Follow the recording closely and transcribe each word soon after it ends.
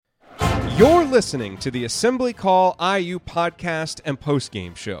You're listening to the Assembly Call IU podcast and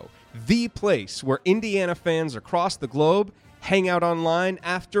postgame show, the place where Indiana fans across the globe hang out online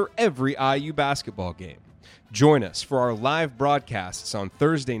after every IU basketball game. Join us for our live broadcasts on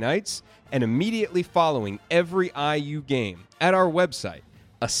Thursday nights and immediately following every IU game at our website,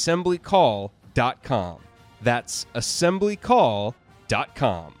 assemblycall.com. That's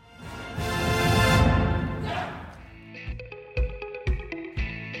assemblycall.com.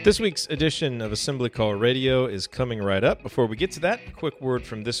 This week's edition of Assembly Call Radio is coming right up. Before we get to that, a quick word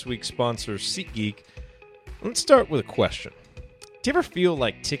from this week's sponsor, SeatGeek. Let's start with a question. Do you ever feel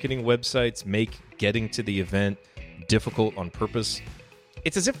like ticketing websites make getting to the event difficult on purpose?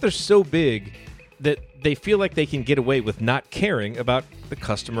 It's as if they're so big that they feel like they can get away with not caring about the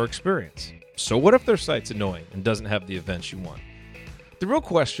customer experience. So what if their site's annoying and doesn't have the events you want? The real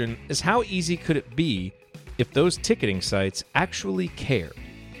question is, how easy could it be if those ticketing sites actually cared?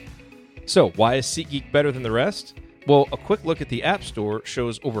 So, why is SeatGeek better than the rest? Well, a quick look at the App Store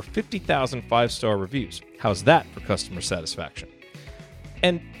shows over 50,000 five-star reviews. How's that for customer satisfaction?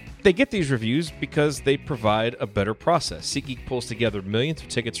 And they get these reviews because they provide a better process. SeatGeek pulls together millions of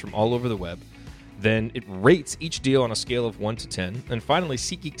tickets from all over the web. Then it rates each deal on a scale of 1 to 10. And finally,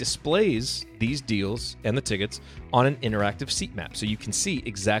 SeatGeek displays these deals and the tickets on an interactive seat map so you can see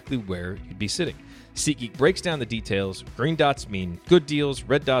exactly where you'd be sitting. SeatGeek breaks down the details. Green dots mean good deals,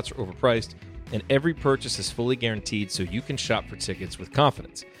 red dots are overpriced, and every purchase is fully guaranteed so you can shop for tickets with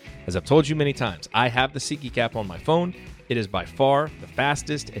confidence. As I've told you many times, I have the SeatGeek app on my phone. It is by far the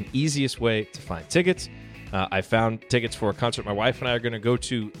fastest and easiest way to find tickets. I found tickets for a concert my wife and I are going to go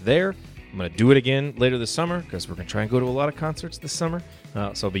to there. I'm going to do it again later this summer because we're going to try and go to a lot of concerts this summer.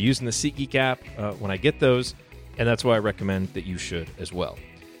 So I'll be using the SeatGeek app when I get those, and that's why I recommend that you should as well.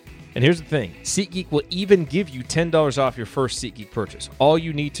 And here's the thing, SeatGeek will even give you $10 off your first SeatGeek purchase. All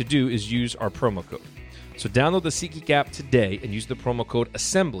you need to do is use our promo code. So download the SeatGeek app today and use the promo code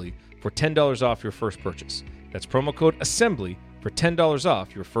ASSEMBLY for $10 off your first purchase. That's promo code ASSEMBLY for $10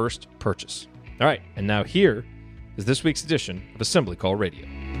 off your first purchase. All right, and now here is this week's edition of Assembly Call Radio.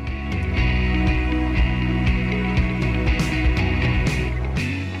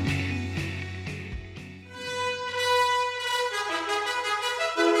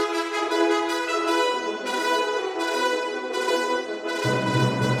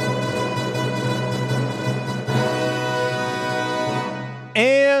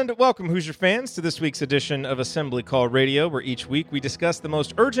 And welcome, Hoosier fans, to this week's edition of Assembly Call Radio, where each week we discuss the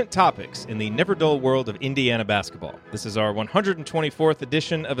most urgent topics in the never-dull world of Indiana basketball. This is our 124th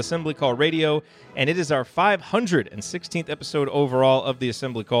edition of Assembly Call Radio, and it is our 516th episode overall of the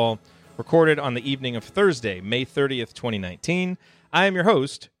Assembly Call, recorded on the evening of Thursday, May 30th, 2019. I am your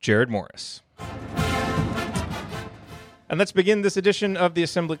host, Jared Morris. And let's begin this edition of the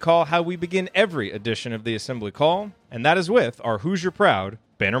Assembly Call how we begin every edition of the Assembly Call, and that is with our Hoosier Proud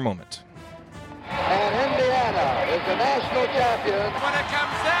banner moment. And Indiana is the national champion. When it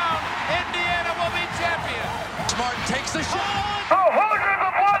comes down, Indiana will be champion. Smart takes the shot. The Hoosiers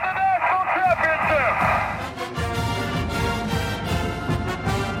have won the national championship.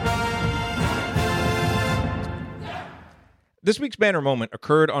 This week's banner moment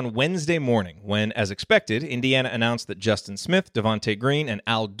occurred on Wednesday morning when, as expected, Indiana announced that Justin Smith, Devontae Green, and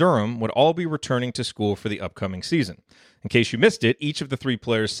Al Durham would all be returning to school for the upcoming season. In case you missed it, each of the three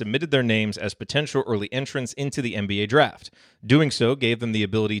players submitted their names as potential early entrants into the NBA draft. Doing so gave them the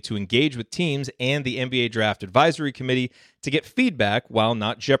ability to engage with teams and the NBA Draft Advisory Committee to get feedback while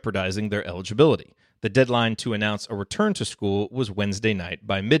not jeopardizing their eligibility. The deadline to announce a return to school was Wednesday night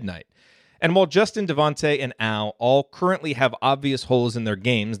by midnight. And while Justin, Devontae, and Al all currently have obvious holes in their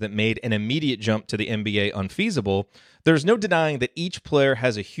games that made an immediate jump to the NBA unfeasible, there's no denying that each player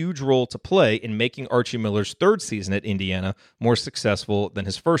has a huge role to play in making Archie Miller's third season at Indiana more successful than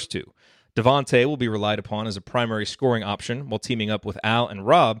his first two. Devontae will be relied upon as a primary scoring option while teaming up with Al and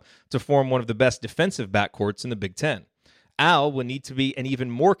Rob to form one of the best defensive backcourts in the Big Ten. Al will need to be an even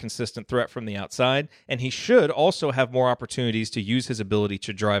more consistent threat from the outside, and he should also have more opportunities to use his ability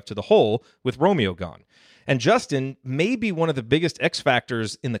to drive to the hole with Romeo gone. And Justin may be one of the biggest X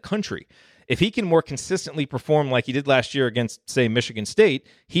factors in the country. If he can more consistently perform like he did last year against, say, Michigan State,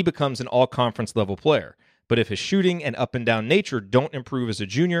 he becomes an all-conference level player. But if his shooting and up-and-down nature don't improve as a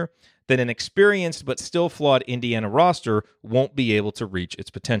junior, then an experienced but still flawed Indiana roster won't be able to reach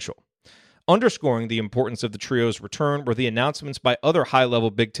its potential. Underscoring the importance of the trio's return were the announcements by other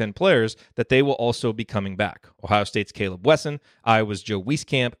high-level Big Ten players that they will also be coming back. Ohio State's Caleb Wesson, Iowa's Joe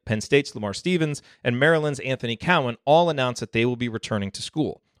Wieskamp, Penn State's Lamar Stevens, and Maryland's Anthony Cowan all announced that they will be returning to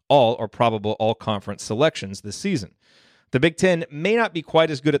school. All are probable all-conference selections this season. The Big Ten may not be quite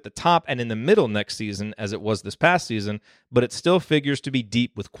as good at the top and in the middle next season as it was this past season, but it still figures to be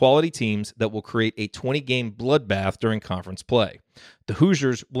deep with quality teams that will create a 20-game bloodbath during conference play. The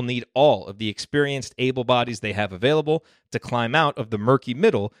Hoosiers will need all of the experienced able bodies they have available to climb out of the murky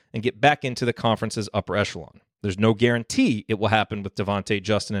middle and get back into the conference's upper echelon. There's no guarantee it will happen with Devontae,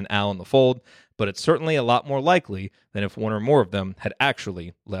 Justin, and Al in the fold, but it's certainly a lot more likely than if one or more of them had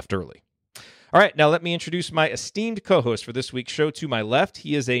actually left early. All right, now let me introduce my esteemed co-host for this week's show. To my left,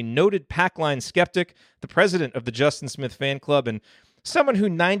 he is a noted Packline skeptic, the president of the Justin Smith fan club, and someone who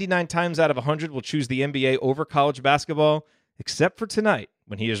 99 times out of 100 will choose the NBA over college basketball, except for tonight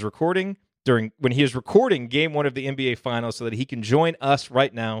when he is recording Game 1 of the NBA Finals so that he can join us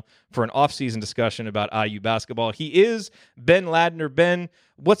right now for an off-season discussion about IU basketball. He is Ben Ladner. Ben,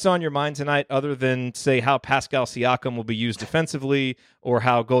 what's on your mind tonight other than, say, how Pascal Siakam will be used defensively or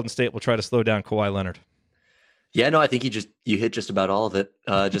how Golden State will try to slow down Kawhi Leonard? Yeah, no, I think you hit just about all of it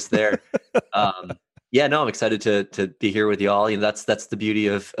just there. Yeah, no, I'm excited to be here with y'all. That's the beauty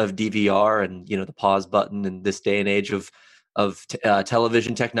of DVR and, the pause button in this day and age of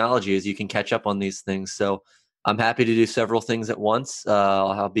television technology, is you can catch up on these things. So I'm happy to do several things at once.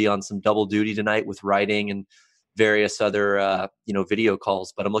 I'll be on some double duty tonight with writing and various other video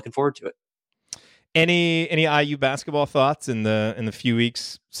calls, but I'm looking forward to it. Any IU basketball thoughts in the few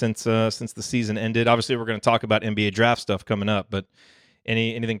weeks since the season ended? Obviously, we're going to talk about NBA draft stuff coming up, but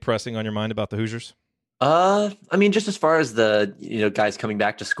anything pressing on your mind about the Hoosiers? Just as far as the guys coming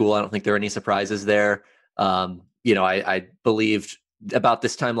back to school, I don't think there are any surprises there. I believed about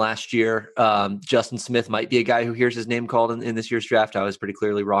this time last year, Justin Smith might be a guy who hears his name called in this year's draft. I was pretty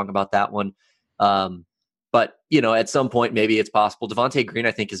clearly wrong about that one. But at some point, maybe it's possible. Devontae Green,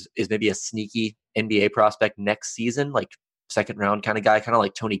 I think, is maybe a sneaky NBA prospect next season, like second round kind of guy, kind of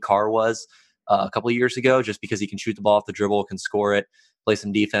like Tony Carr was a couple of years ago, just because he can shoot the ball off the dribble, can score it, play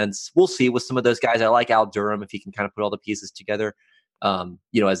some defense. We'll see with some of those guys. I like Al Durham if he can kind of put all the pieces together,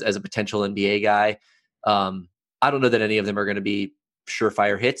 as a potential NBA guy. I don't know that any of them are going to be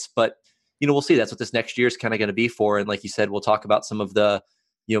surefire hits, but, we'll see. That's what this next year is kind of going to be for. And like you said, we'll talk about some of the,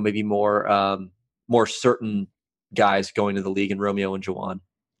 maybe more certain guys going to the league in Romeo and Juwan.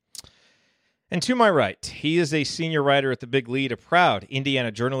 And to my right, he is a senior writer at the Big Lead, a proud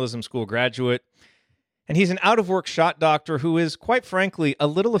Indiana Journalism School graduate. And he's an out-of-work shot doctor who is, quite frankly, a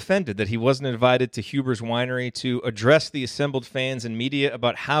little offended that he wasn't invited to Huber's Winery to address the assembled fans and media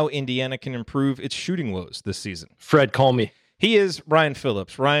about how Indiana can improve its shooting woes this season. Fred, call me. He is Ryan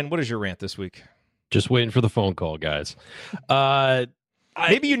Phillips. Ryan, what is your rant this week? Just waiting for the phone call, guys.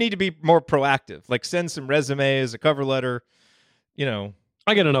 Maybe you need to be more proactive, like send some resumes, a cover letter,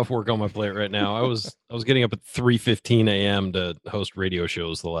 I got enough work on my plate right now. I was getting up at 3:15 a.m. to host radio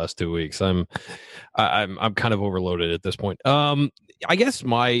shows the last 2 weeks. I'm kind of overloaded at this point. I guess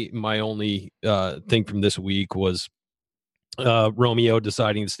my only thing from this week was Romeo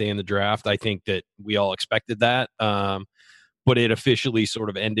deciding to stay in the draft. I think that we all expected that, but it officially sort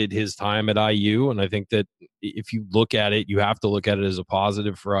of ended his time at IU. And I think that if you look at it, you have to look at it as a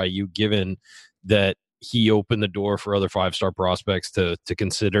positive for IU, given that he opened the door for other 5-star prospects to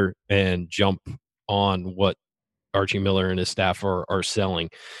consider and jump on what Archie Miller and his staff are selling.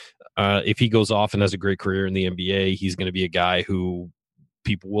 If he goes off and has a great career in the NBA, he's going to be a guy who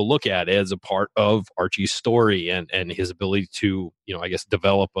people will look at as a part of Archie's story and his ability to,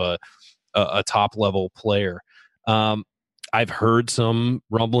 develop a top level player. I've heard some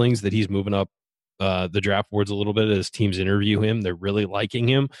rumblings that he's moving up the draft boards a little bit as teams interview him. They're really liking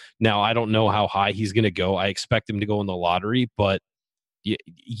him. Now, I don't know how high he's going to go. I expect him to go in the lottery, but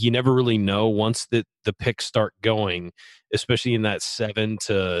you never really know once the picks start going, especially in that 7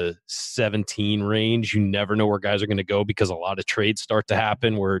 to 17 range. You never know where guys are going to go because a lot of trades start to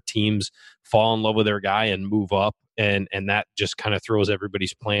happen where teams fall in love with their guy and move up, and that just kind of throws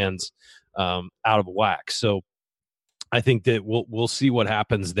everybody's plans out of whack. So I think that we'll see what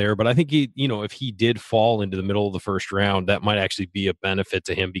happens there, but I think if he did fall into the middle of the first round, that might actually be a benefit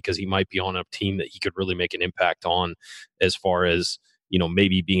to him because he might be on a team that he could really make an impact on, as far as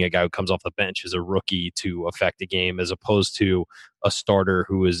maybe being a guy who comes off the bench as a rookie to affect a game, as opposed to a starter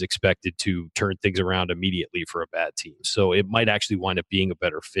who is expected to turn things around immediately for a bad team. So it might actually wind up being a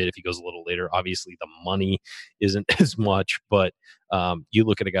better fit if he goes a little later. Obviously, the money isn't as much, but you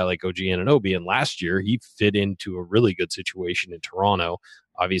look at a guy like OG Anunoby, and last year he fit into a really good situation in Toronto.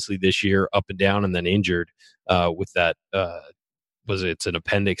 Obviously, this year up and down, and then injured with that. It's an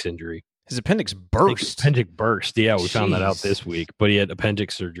appendix injury. His appendix burst. Appendix burst. Yeah, we found that out this week. But he had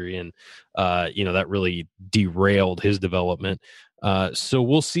appendix surgery, and that really derailed his development. So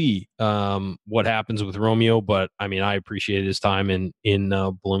we'll see what happens with Romeo. But I mean, I appreciate his time in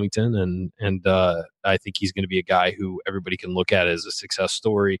Bloomington, and I think he's going to be a guy who everybody can look at as a success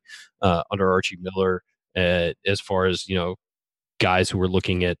story under Archie Miller. As far as guys who are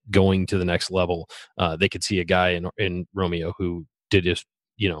looking at going to the next level, they could see a guy in Romeo who did his,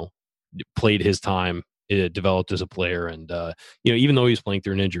 played his time, developed as a player, and even though he was playing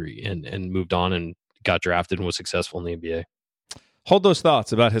through an injury and moved on and got drafted and was successful in the NBA. Hold those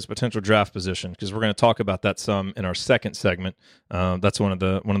thoughts about his potential draft position, because we're going to talk about that some in our second segment. That's one of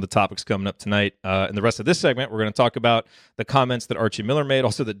the topics coming up tonight. In the rest of this segment, we're going to talk about the comments that Archie Miller made,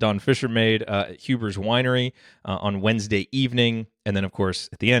 also that Don Fisher made at Huber's Winery on Wednesday evening. And then, of course,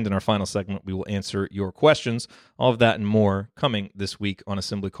 at the end, in our final segment, we will answer your questions. All of that and more coming this week on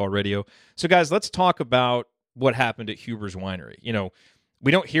Assembly Call Radio. So, guys, let's talk about what happened at Huber's Winery.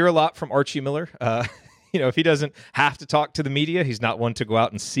 We don't hear a lot from Archie Miller. If he doesn't have to talk to the media, he's not one to go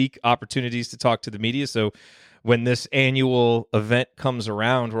out and seek opportunities to talk to the media. So when this annual event comes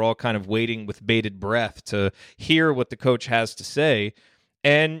around, we're all kind of waiting with bated breath to hear what the coach has to say.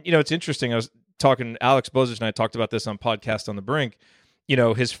 And, it's interesting. I was talking, Alex Bozich and I talked about this on Podcast on the Brink.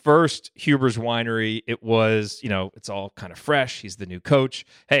 His first Huber's Winery, it was, it's all kind of fresh. He's the new coach.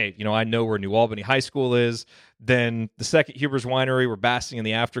 Hey, I know where New Albany High School is. Then the second Huber's Winery, we're basking in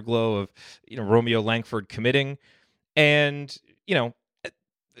the afterglow of, Romeo Langford committing. And,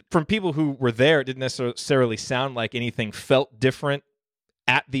 from people who were there, it didn't necessarily sound like anything felt different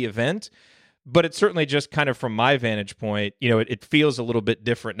at the event. But it's certainly just kind of from my vantage point, it feels a little bit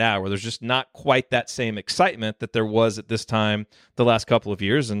different now, where there's just not quite that same excitement that there was at this time the last couple of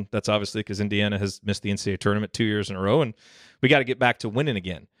years. And that's obviously because Indiana has missed the NCAA tournament 2 years in a row, and we got to get back to winning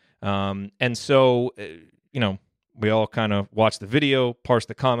again. And so, we all kind of watch the video, parse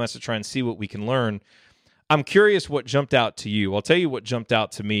the comments to try and see what we can learn. I'm curious what jumped out to you. I'll tell you what jumped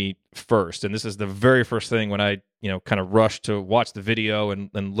out to me first. And this is the very first thing when I, kind of rushed to watch the video and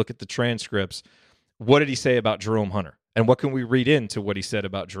look at the transcripts. What did he say about Jerome Hunter? And what can we read into what he said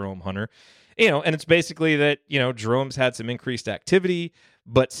about Jerome Hunter? And it's basically that, Jerome's had some increased activity,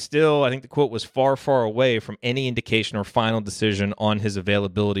 but still, I think the quote was far, far away from any indication or final decision on his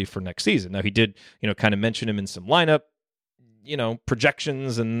availability for next season. Now, he did, kind of mention him in some lineup,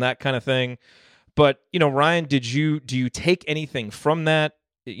 projections and that kind of thing. But, Ryan, do you take anything from that?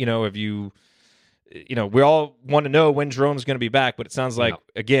 Have you, we all want to know when Jerome's going to be back, but it sounds like,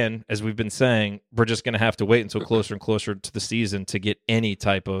 again, as we've been saying, we're just going to have to wait until closer and closer to the season to get any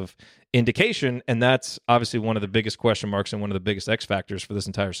type of indication. And that's obviously one of the biggest question marks and one of the biggest X factors for this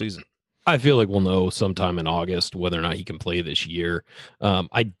entire season. I feel like we'll know sometime in August whether or not he can play this year.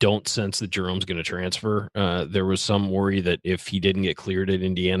 I don't sense that Jerome's going to transfer. There was some worry that if he didn't get cleared at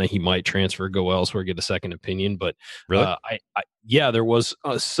Indiana, he might transfer, go elsewhere, get a second opinion. But really, yeah, there was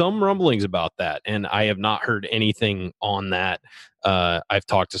some rumblings about that, and I have not heard anything on that. I've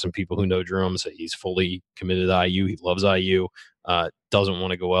talked to some people who know Jerome, say he's fully committed to IU. He loves IU, doesn't want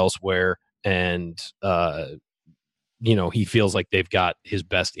to go elsewhere, and he feels like they've got his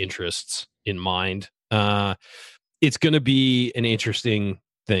best interests in mind. It's going to be an interesting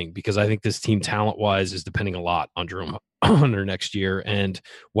thing because I think this team talent-wise is depending a lot on Jerome Hunter next year. And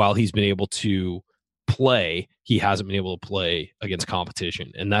while he's been able to play, he hasn't been able to play against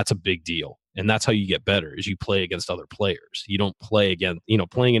competition. And that's a big deal. And that's how you get better, is you play against other players. You don't play against,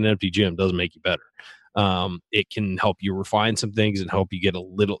 playing in an empty gym doesn't make you better. It can help you refine some things and help you get a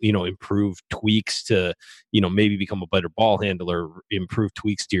little, improve tweaks to, maybe become a better ball handler, improve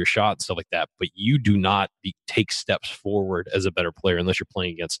tweaks to your shot and stuff like that. But you do not take steps forward as a better player unless you're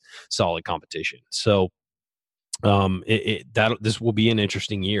playing against solid competition. So this will be an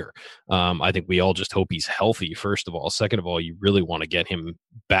interesting year. I think we all just hope he's healthy, first of all. Second of all, you really want to get him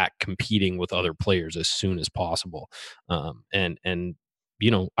back competing with other players as soon as possible. I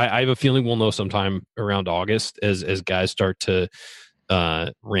have a feeling we'll know sometime around August as guys start to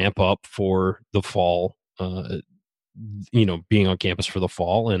ramp up for the fall, being on campus for the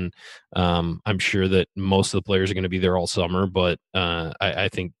fall. And I'm sure that most of the players are going to be there all summer, but I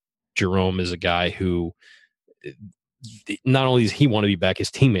think Jerome is a guy who not only does he want to be back,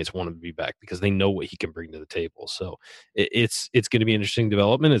 his teammates want him to be back because they know what he can bring to the table. So it's going to be an interesting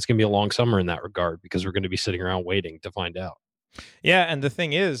development. It's going to be a long summer in that regard because we're going to be sitting around waiting to find out. Yeah, and the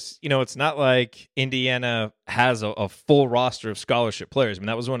thing is, it's not like Indiana has a full roster of scholarship players. I mean,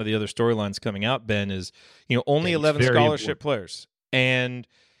 that was one of the other storylines coming out, Ben, is, only 11 scholarship players. And,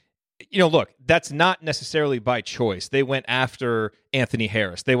 look, that's not necessarily by choice. They went after Anthony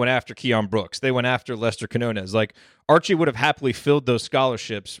Harris. They went after Keon Brooks. They went after Lester Quinones. Like, Archie would have happily filled those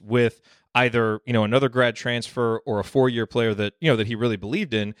scholarships with either, another grad transfer or a 4-year player that, that he really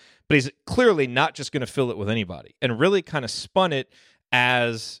believed in, but he's clearly not just going to fill it with anybody, and really kind of spun it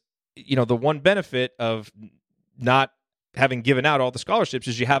as, the one benefit of not having given out all the scholarships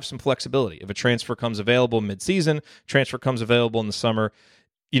is you have some flexibility. If a transfer comes available midseason, transfer comes available in the summer,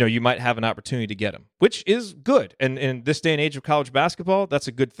 you might have an opportunity to get him, which is good. And in this day and age of college basketball, that's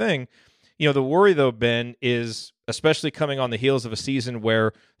a good thing. The worry, though, Ben, is especially coming on the heels of a season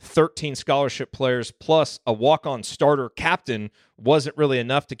where 13 scholarship players plus a walk-on starter captain wasn't really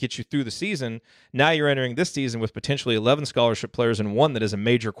enough to get you through the season. Now you're entering this season with potentially 11 scholarship players and one that is a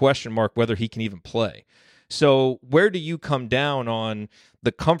major question mark whether he can even play. So where do you come down on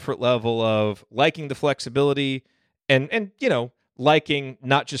the comfort level of liking the flexibility and liking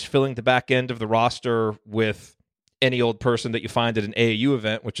not just filling the back end of the roster with any old person that you find at an AAU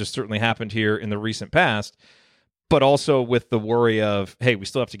event, which has certainly happened here in the recent past, but also with the worry of, hey, we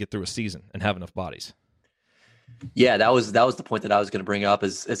still have to get through a season and have enough bodies? Yeah, that was the point that I was going to bring up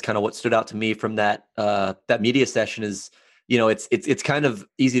as kind of what stood out to me from that media session is, it's kind of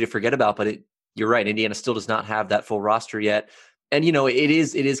easy to forget about, but you're right. Indiana still does not have that full roster yet. And, it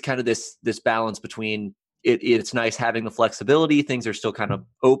is kind of this balance between it's nice having the flexibility. Things are still kind of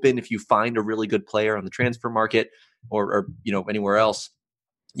open. If you find a really good player on the transfer market or anywhere else,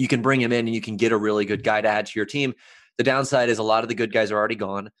 you can bring him in and you can get a really good guy to add to your team. The downside is a lot of the good guys are already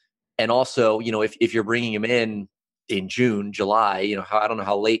gone. And also, if you're bringing him in June, July, I don't know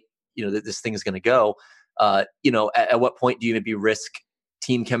how late, this thing is going to go. At what point do you maybe risk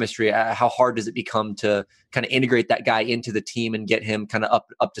team chemistry? How hard does it become to kind of integrate that guy into the team and get him kind of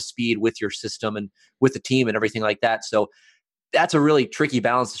up to speed with your system and with the team and everything like that? So that's a really tricky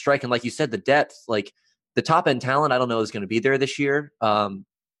balance to strike. And like you said, the depth, like the top end talent, I don't know is going to be there this year. And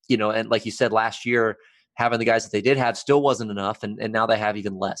like you said, last year, having the guys that they did have still wasn't enough. And now they have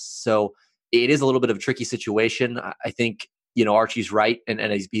even less. So it is a little bit of a tricky situation. I think, Archie's right. And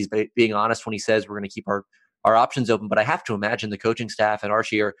he's being honest when he says we're going to keep our options open. But I have to imagine the coaching staff and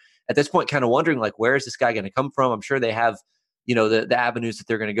Archie are at this point kind of wondering, like, where is this guy going to come from? I'm sure they have, the avenues that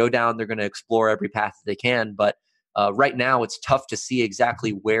they're going to go down. They're going to explore every path that they can. But right now, it's tough to see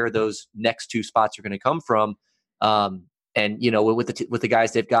exactly where those next two spots are going to come from. And with the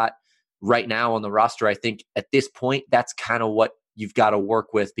guys they've got right now on the roster, I think at this point, that's kind of what you've got to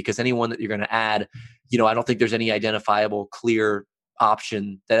work with, because anyone that you're going to add, I don't think there's any identifiable clear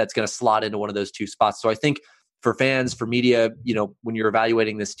option that's going to slot into one of those two spots. So I think for fans, for media, when you're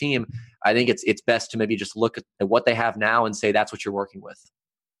evaluating this team, I think it's best to maybe just look at what they have now and say that's what you're working with.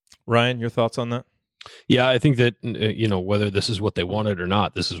 Ryan, your thoughts on that? Yeah, I think that, whether this is what they wanted or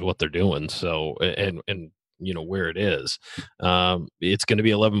not, this is what they're doing. So, and where it is, it's going to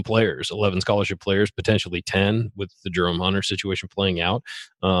be 11 players, 11 scholarship players, potentially 10 with the Jerome Hunter situation playing out.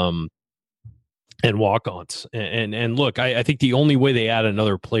 And walk-ons. And look, I think the only way they add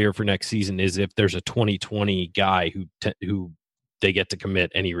another player for next season is if there's a 2020 guy who they get to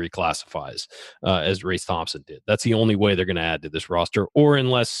commit and he reclassifies, as Race Thompson did. That's the only way they're going to add to this roster, or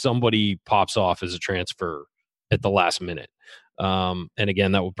unless somebody pops off as a transfer at the last minute. And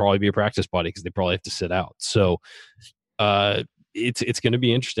again, that would probably be a practice body because they probably have to sit out. So it's going to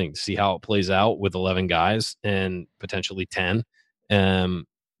be interesting to see how it plays out with 11 guys and potentially 10.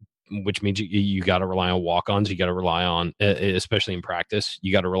 Which means you got to rely on walk-ons. You got to rely on, especially in practice,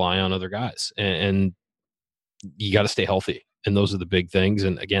 you got to rely on other guys, and you got to stay healthy. And those are the big things.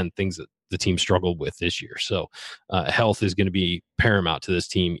 And again, things that the team struggled with this year. So health is going to be paramount to this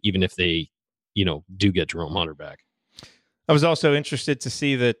team, even if they, do get Jerome Hunter back. I was also interested to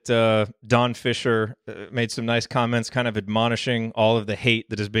see that Don Fisher made some nice comments, kind of admonishing all of the hate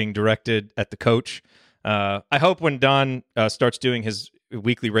that is being directed at the coach. I hope when Don starts doing his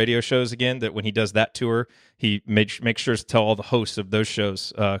weekly radio shows again, that when he does that tour, he makes sure to tell all the hosts of those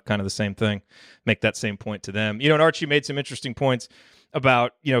shows kind of the same thing, make that same point to them. And Archie made some interesting points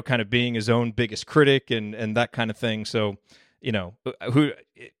about, kind of being his own biggest critic and that kind of thing. So,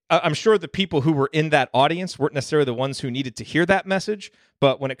 I'm sure the people who were in that audience weren't necessarily the ones who needed to hear that message,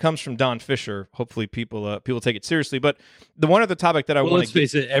 but when it comes from Don Fisher, hopefully people take it seriously. But the one other topic that I want to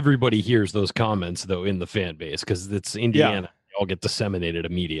face it, everybody hears those comments though in the fan base because it's Indiana. Yeah. All get disseminated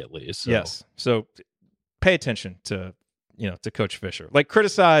immediately. So. Yes. So pay attention to, to Coach Fisher. Like,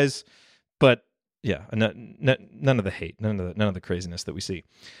 criticize, but Yeah, none of the hate, none of the craziness that we see.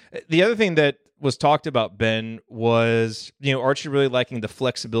 The other thing that was talked about, Ben, was Archie really liking the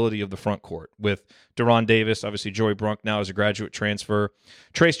flexibility of the front court with Deron Davis, obviously Joey Brunk now as a graduate transfer,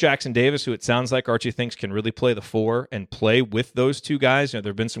 Trace Jackson Davis, who it sounds like Archie thinks can really play the 4 and play with those two guys. There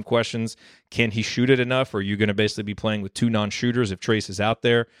have been some questions: can he shoot it enough? Or are you going to basically be playing with 2 non-shooters if Trace is out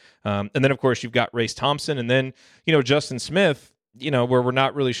there? And then of course you've got Race Thompson, and then Justin Smith. Where we're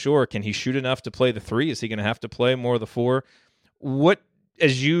not really sure, can he shoot enough to play the 3? Is he going to have to play more of the 4? What,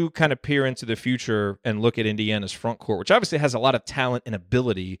 as you kind of peer into the future and look at Indiana's front court, which obviously has a lot of talent and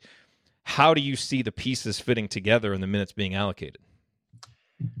ability, how do you see the pieces fitting together and the minutes being allocated?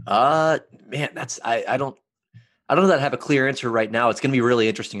 Man, I don't know that I have a clear answer right now. It's going to be really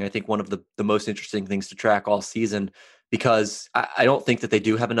interesting. I think one of the most interesting things to track all season, because I don't think that they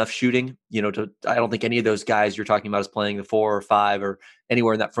do have enough shooting. I don't think any of those guys you're talking about is playing the 4 or 5 or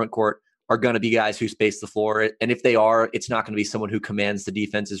anywhere in that front court are going to be guys who space the floor. And if they are, it's not going to be someone who commands the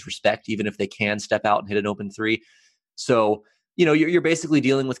defense's respect, even if they can step out and hit an open 3. So, you're basically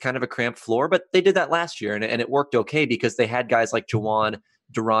dealing with kind of a cramped floor, but they did that last year and it worked okay because they had guys like Jawan,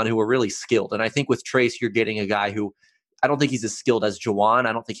 Deron, who were really skilled. And I think with Trace, you're getting a guy who, I don't think he's as skilled as Jawan.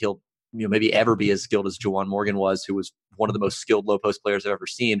 I don't think he'll maybe ever be as skilled as Jawan Morgan was, who was one of the most skilled low post players I've ever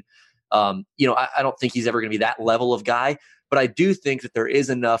seen. I don't think he's ever going to be that level of guy, but I do think that there is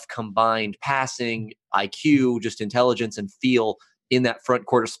enough combined passing, IQ, just intelligence and feel in that front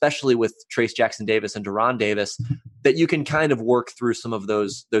court, especially with Trace Jackson Davis and Deron Davis, that you can kind of work through some of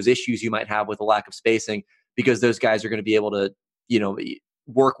those issues you might have with a lack of spacing, because those guys are going to be able to,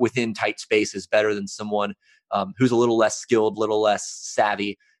 work within tight spaces better than someone who's a little less skilled, little less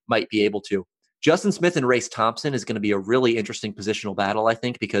savvy might be able to. Justin Smith and Race Thompson is going to be a really interesting positional battle, I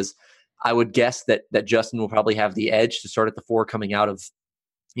think, because I would guess that Justin will probably have the edge to start at the 4 coming out of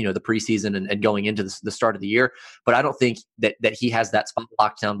the preseason and going into the start of the year. But I don't think that he has that spot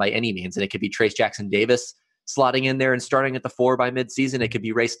locked down by any means. And it could be Trace Jackson Davis slotting in there and starting at the 4 by midseason. It could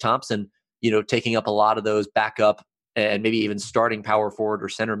be Race Thompson, taking up a lot of those backup and maybe even starting power forward or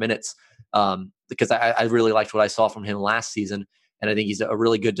center minutes, because I really liked what I saw from him last season. And I think he's a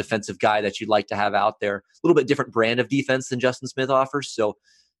really good defensive guy that you'd like to have out there. A little bit different brand of defense than Justin Smith offers. So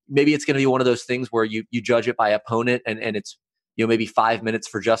maybe it's going to be one of those things where you judge it by opponent, and it's maybe 5 minutes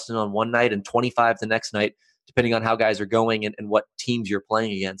for Justin on one night and 25 the next night, depending on how guys are going and what teams you're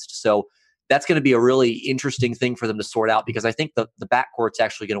playing against. So that's going to be a really interesting thing for them to sort out, because I think the backcourt's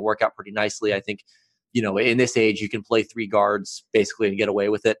actually going to work out pretty nicely. I think, in this age, you can play 3 guards basically and get away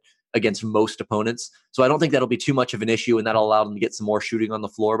with it against most opponents. So I don't think that'll be too much of an issue, and that'll allow them to get some more shooting on the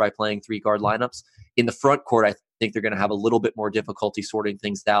floor by playing 3 guard lineups. In the front court, I think they're going to have a little bit more difficulty sorting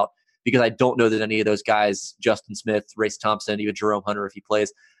things out, because I don't know that any of those guys, Justin Smith, Race Thompson, even Jerome Hunter, if he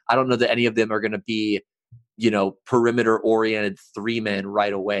plays, I don't know that any of them are going to be, perimeter oriented 3-men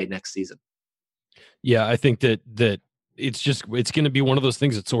right away next season. Yeah, I think that it's going to be one of those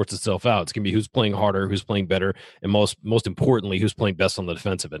things that sorts itself out. It's going to be who's playing harder, who's playing better, and most importantly, who's playing best on the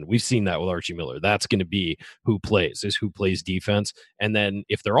defensive end. We've seen that with Archie Miller. That's going to be who plays defense. And then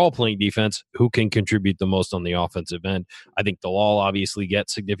if they're all playing defense, who can contribute the most on the offensive end? I think they'll all obviously get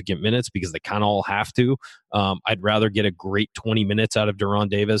significant minutes because they kind of all have to. I'd rather get a great 20 minutes out of Deron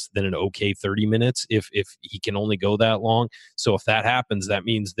Davis than an okay 30 minutes if he can only go that long. So if that happens, that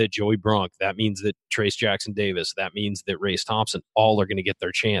means that Joey Brunk, that means that Trace Jackson Davis, that means that Race Thompson, all are going to get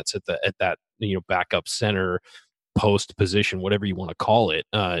their chance at that backup center post position, whatever you want to call it,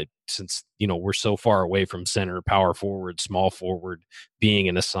 since we're so far away from center, power forward, small forward being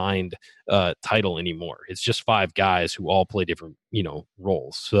an assigned title anymore. It's just 5 guys who all play different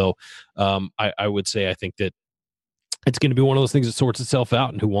roles. So I would say I think that it's going to be one of those things that sorts itself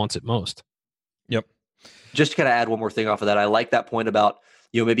out and who wants it most. Yep. Just to kind of add one more thing off of that, I like that point about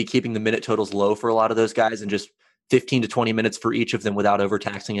maybe keeping the minute totals low for a lot of those guys and just 15 to 20 minutes for each of them without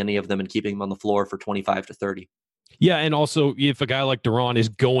overtaxing any of them and keeping them on the floor for 25 to 30. Yeah, and also if a guy like Deron is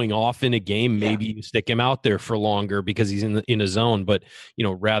going off in a game, maybe you stick him out there for longer because he's in a zone. But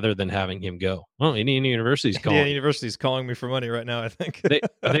rather than having him go, Indiana University's calling. Indiana University's calling me for money right now. I think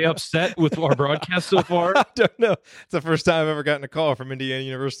are they upset with our broadcast so far? I don't know. It's the first time I've ever gotten a call from Indiana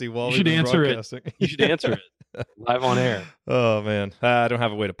University while you should answer it. You should answer it live on air. Oh man, I don't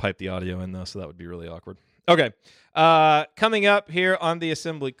have a way to pipe the audio in though, so that would be really awkward. Okay. Coming up here on the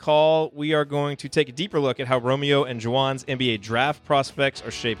Assembly Call, we are going to take a deeper look at how Romeo and Juwan's NBA draft prospects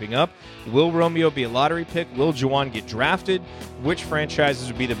are shaping up. Will Romeo be a lottery pick? Will Juwan get drafted? Which franchises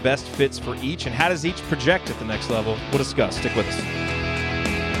would be the best fits for each? And how does each project at the next level? We'll discuss. Stick with us.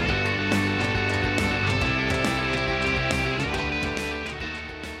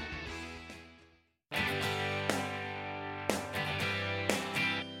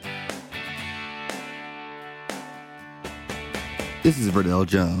 This is Verdell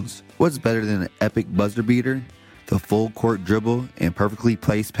Jones. What's better than an epic buzzer beater? The full court dribble and perfectly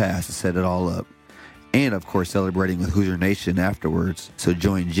placed pass to set it all up. And of course celebrating with Hoosier Nation afterwards. So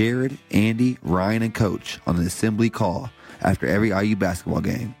join Jared, Andy, Ryan, and Coach on the assembly call after every IU basketball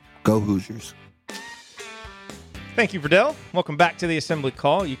game. Go Hoosiers. Thank you, Verdell. Welcome back to the Assembly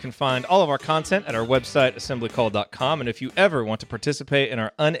Call. You can find all of our content at our website, assemblycall.com. And if you ever want to participate in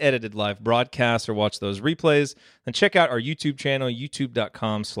our unedited live broadcasts or watch those replays, then check out our YouTube channel,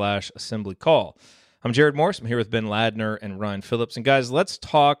 youtube.com/assemblycall. I'm Jared Morse. I'm here with Ben Ladner and Ryan Phillips. And guys, let's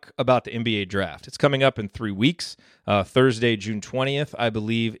talk about the NBA draft. It's coming up in 3 weeks. Thursday, June 20th, I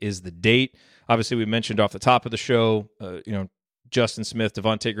believe, is the date. Obviously, we mentioned off the top of the show, Justin Smith,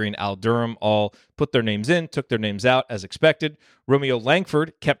 Devontae Green, Al Durham all put their names in, took their names out as expected. Romeo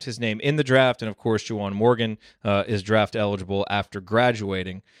Langford kept his name in the draft. And of course, Juwan Morgan is draft eligible after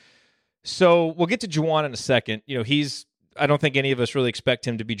graduating. So we'll get to Juwan in a second. I don't think any of us really expect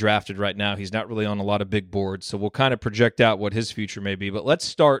him to be drafted right now. He's not really on a lot of big boards. So we'll kind of project out what his future may be. But let's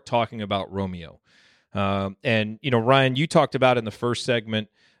start talking about Romeo. Ryan, you talked about in the first segment,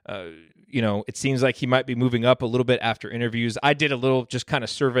 it seems like he might be moving up a little bit after interviews. I did a little just kind of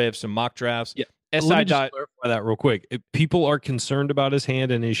survey of some mock drafts. Yeah. Let me just clarify that real quick. People are concerned about his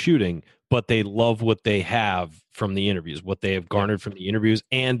hand and his shooting, but they love what they have from the interviews, what they have garnered from the interviews,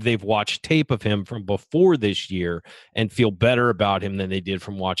 and they've watched tape of him from before this year and feel better about him than they did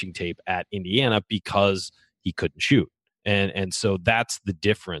from watching tape at Indiana because he couldn't shoot. And so that's the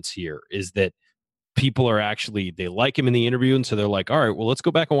difference here, is that people are actually, they like him in the interview, and so they're like, all right, well, let's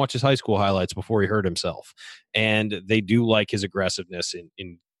go back and watch his high school highlights before he hurt himself. And they do like his aggressiveness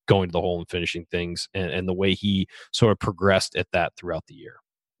in going to the hole and finishing things, and the way he sort of progressed at that throughout the year.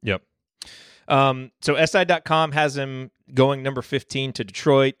 Yep. So SI.com has him going number 15 to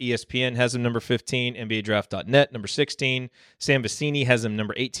Detroit. ESPN has him number 15. NBADraft.net, number 16. Sam Vecini has him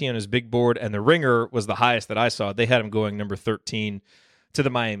number 18 on his big board, and The Ringer was the highest that I saw. They had him going number 13 to the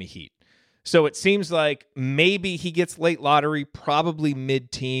Miami Heat. So it seems like maybe he gets late lottery, probably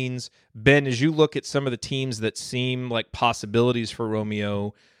mid-teens. Ben, as you look at some of the teams that seem like possibilities for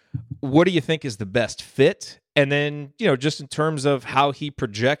Romeo, what do you think is the best fit? And then, just in terms of how he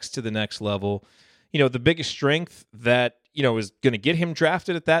projects to the next level, the biggest strength that, is going to get him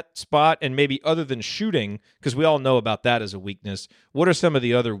drafted at that spot, and maybe other than shooting, because we all know about that as a weakness, what are some of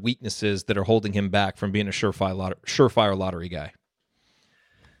the other weaknesses that are holding him back from being a surefire lottery guy?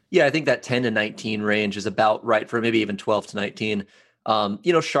 Yeah, I think that 10 to 19 range is about right for maybe even 12 to 19.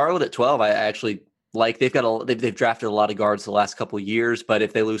 Charlotte at 12, I actually like. They've drafted a lot of guards the last couple of years, but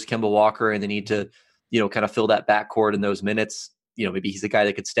if they lose Kemba Walker and they need to, kind of fill that backcourt in those minutes, maybe he's the guy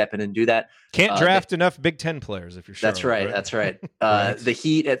that could step in and do that. Can't draft enough Big Ten players if you're Charlotte. That's right. That's right. The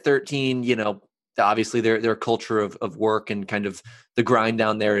Heat at 13, obviously their culture of work and kind of the grind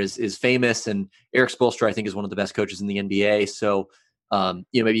down there is famous. And Eric Spoelstra, I think, is one of the best coaches in the NBA. So,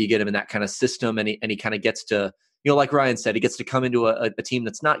 maybe you get him in that kind of system, and he kind of gets to, like Ryan said, he gets to come into a team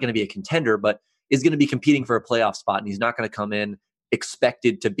that's not going to be a contender, but is going to be competing for a playoff spot. And he's not going to come in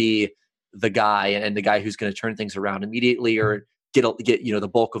expected to be the guy and the guy who's going to turn things around immediately or get the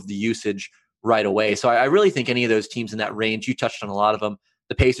bulk of the usage right away. So I really think any of those teams in that range, you touched on a lot of them.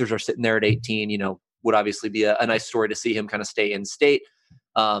 The Pacers are sitting there at 18, would obviously be a nice story to see him kind of stay in state.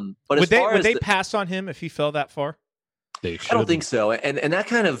 But would they pass on him if he fell that far? I don't think so. And that's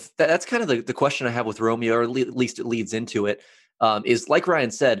kind of the question I have with Romeo, or at least it leads into it, is like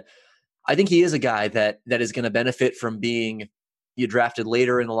Ryan said, I think he is a guy that is going to benefit from being drafted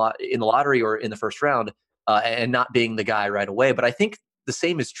later in the lottery or in the first round, and not being the guy right away. But I think the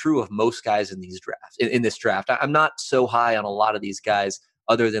same is true of most guys in these drafts. In this draft, I'm not so high on a lot of these guys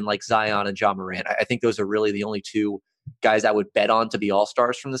other than like Zion and Ja Morant. I think those are really the only two guys I would bet on to be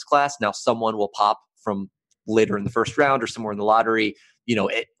all-stars from this class. Now, someone will pop from later in the first round or somewhere in the lottery,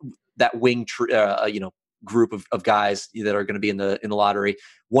 that wing, group of guys that are going to be in the lottery.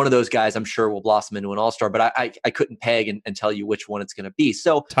 One of those guys, I'm sure, will blossom into an all-star, but I couldn't peg and tell you which one it's going to be.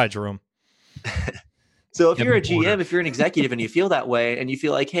 So Ty Jerome. So if you're a GM, if you're an executive and you feel that way and you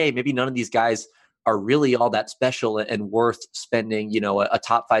feel like, hey, maybe none of these guys are really all that special and worth spending, a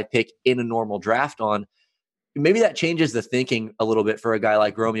top 5 pick in a normal draft on, maybe that changes the thinking a little bit for a guy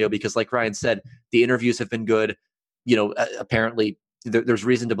like Romeo, because like Ryan said, the interviews have been good. Apparently there's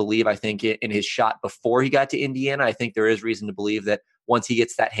reason to believe, I think, in his shot before he got to Indiana, I think there is reason to believe that once he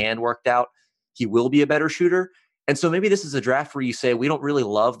gets that hand worked out, he will be a better shooter. And so maybe this is a draft where you say, we don't really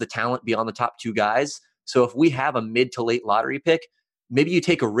love the talent beyond the top 2 guys. So if we have a mid to late lottery pick, maybe you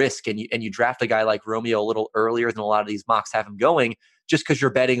take a risk and you draft a guy like Romeo a little earlier than a lot of these mocks have him going, just because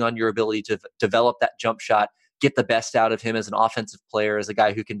you're betting on your ability to develop that jump shot, get the best out of him as an offensive player, as a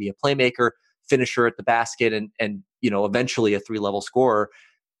guy who can be a playmaker, finisher at the basket, and eventually a 3-level scorer.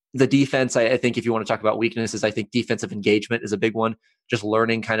 The defense, I think if you want to talk about weaknesses, I think defensive engagement is a big one. Just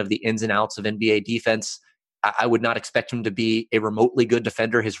learning kind of the ins and outs of NBA defense. I would not expect him to be a remotely good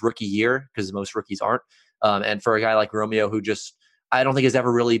defender his rookie year, because most rookies aren't. And for a guy like Romeo, who I don't think has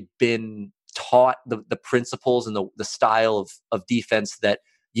ever really been taught the principles and the style of defense that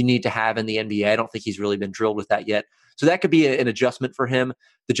you need to have in the NBA. I don't think he's really been drilled with that yet. So that could be an adjustment for him.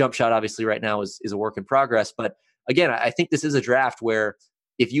 The jump shot, obviously, right now is a work in progress. But again, I think this is a draft where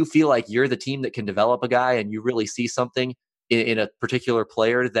if you feel like you're the team that can develop a guy and you really see something in a particular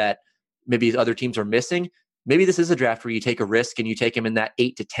player that maybe other teams are missing, maybe this is a draft where you take a risk and you take him in that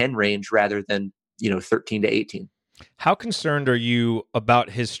 8 to 10 range rather than 13 to 18. How concerned are you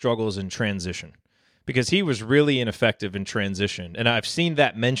about his struggles in transition? Because he was really ineffective in transition. And I've seen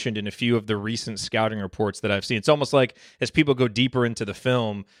that mentioned in a few of the recent scouting reports that I've seen. It's almost like as people go deeper into the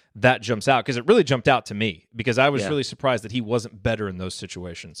film, that jumps out, because it really jumped out to me, because I was really surprised that he wasn't better in those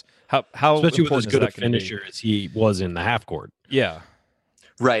situations. How especially with as good a finisher finisher as he was in the half court. Yeah.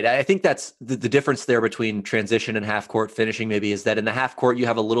 Right. I think that's the difference there between transition and half court finishing, maybe, is that in the half court, you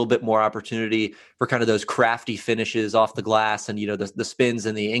have a little bit more opportunity for kind of those crafty finishes off the glass and, the spins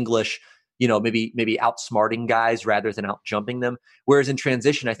and the English, maybe outsmarting guys rather than out jumping them. Whereas in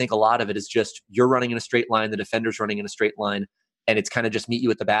transition, I think a lot of it is just you're running in a straight line, the defender's running in a straight line, and it's kind of just meet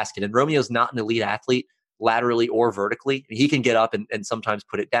you at the basket. And Romeo's not an elite athlete laterally or vertically. He can get up and sometimes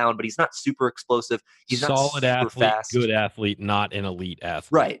put it down, but he's not super explosive. He's not solid super athlete, fast. good athlete, not an elite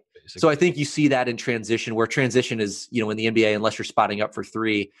athlete. Right. Basically. So I think you see that in transition, where transition is, in the NBA, unless you're spotting up for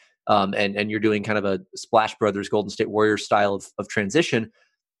three, and you're doing kind of a Splash Brothers, Golden State Warriors style of transition,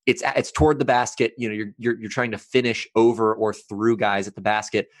 it's toward the basket. You're trying to finish over or through guys at the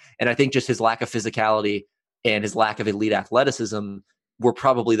basket. And I think just his lack of physicality and his lack of elite athleticism were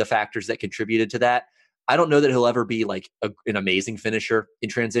probably the factors that contributed to that. I don't know that he'll ever be like an amazing finisher in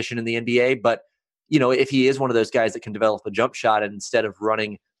transition in the NBA, but if he is one of those guys that can develop a jump shot, and instead of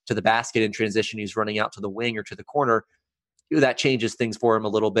running to the basket in transition, he's running out to the wing or to the corner, that changes things for him a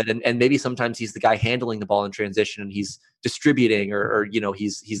little bit. And maybe sometimes he's the guy handling the ball in transition and he's distributing or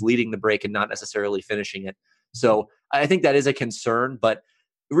he's leading the break and not necessarily finishing it. So I think that is a concern, but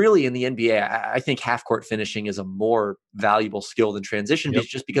really in the NBA, I think half court finishing is a more valuable skill than transition,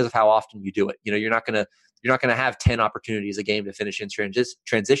 just because of how often you do it. You're not going to have 10 opportunities a game to finish in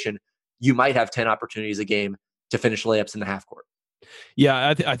transition. You might have 10 opportunities a game to finish layups in the half court.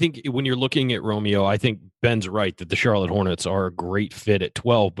 Yeah, I think when you're looking at Romeo, I think Ben's right that the Charlotte Hornets are a great fit at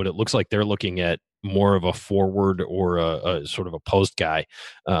 12, but it looks like they're looking at more of a forward or a sort of a post guy,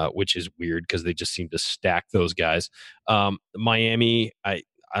 which is weird because they just seem to stack those guys. Miami, I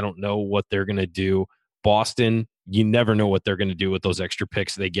don't know what they're going to do. Boston, you never know what they're going to do with those extra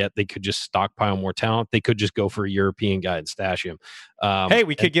picks they get. They could just stockpile more talent. They could just go for a European guy and stash him. Hey,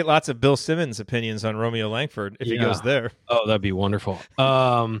 we could get lots of Bill Simmons opinions on Romeo Langford if he goes there. Oh, that'd be wonderful.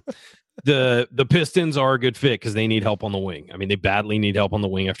 The Pistons are a good fit because they need help on the wing. I mean, they badly need help on the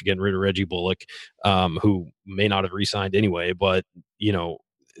wing after getting rid of Reggie Bullock, who may not have re-signed anyway. But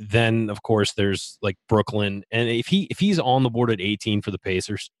then of course there's like Brooklyn, and if he's on the board at 18 for the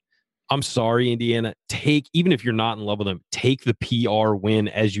Pacers, I'm sorry, Indiana, even if you're not in love with him, take the PR win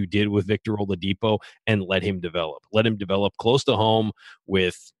as you did with Victor Oladipo and let him develop. Let him develop close to home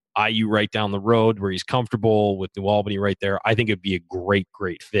with IU right down the road where he's comfortable, with New Albany right there. I think it'd be a great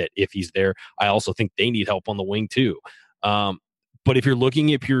fit if he's there. I also think they need help on the wing too. But if you're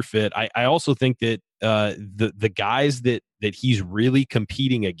looking at pure fit, I also think that the guys that he's really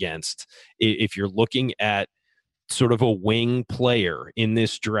competing against, if you're looking at sort of a wing player in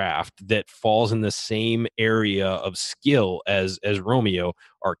this draft that falls in the same area of skill as Romeo,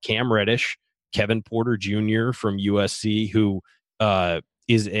 are Cam Reddish, Kevin Porter Jr. from USC, who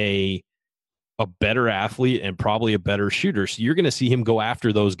is a better athlete and probably a better shooter. So you're going to see him go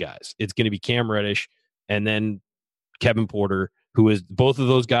after those guys. It's going to be Cam Reddish and then Kevin Porter, who is, both of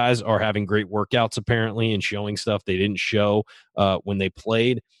those guys are having great workouts apparently and showing stuff they didn't show when they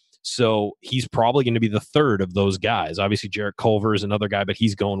played. So he's probably going to be the third of those guys. Obviously, Jarrett Culver is another guy, but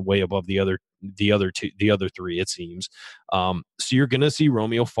he's going way above the other three, it seems. So you're going to see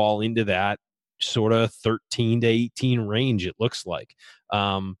Romeo fall into that sort of 13 to 18 range, it looks like.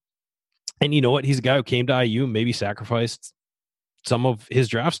 And you know what? He's a guy who came to IU and maybe sacrificed some of his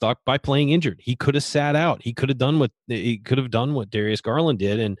draft stock by playing injured. He could have sat out. He could have done what Darius Garland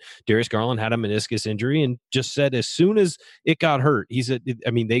did, and Darius Garland had a meniscus injury and just said as soon as it got hurt, he said,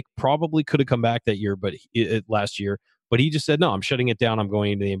 I mean, they probably could have come back that year, but last year, but he just said, no, I'm shutting it down. I'm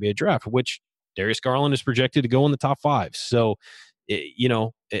going into the NBA draft, which Darius Garland is projected to go in the top 5. So,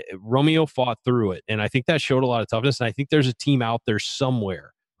 Romeo fought through it. And I think that showed a lot of toughness. And I think there's a team out there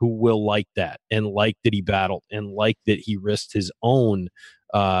somewhere who will like that and like that he battled and like that he risked his own,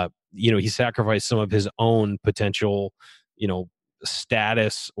 he sacrificed some of his own potential,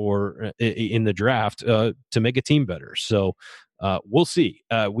 status or in the draft to make a team better. So we'll see.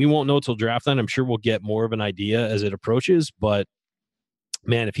 We won't know till draft time. I'm sure we'll get more of an idea as it approaches, but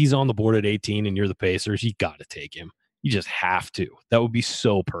man, if he's on the board at 18 and you're the Pacers, you got to take him. You just have to. That would be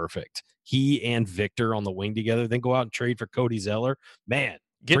so perfect. He and Victor on the wing together, then go out and trade for Cody Zeller. Man,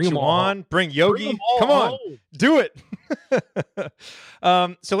 get bring Juwan, bring Yogi. Come on, do it.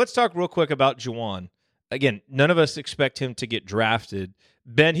 So let's talk real quick about Juwan. Again, none of us expect him to get drafted.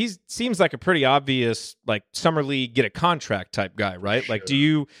 Ben, he seems like a pretty obvious, like, summer league, get a contract type guy, right? Sure. Like, do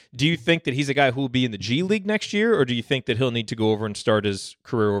you think that he's a guy who will be in the G League next year, or do you think that he'll need to go over and start his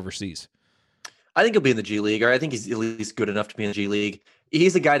career overseas? I think he'll be in the G League, or I think he's at least good enough to be in the G League.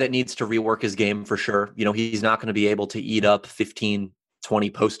 He's a guy that needs to rework his game for sure. He's not going to be able to eat up 15, 20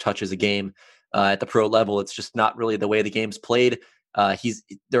 post touches a game at the pro level. It's just not really the way the game's played.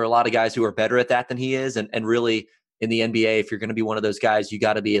 There are a lot of guys who are better at that than he is. And really in the NBA, if you're going to be one of those guys, you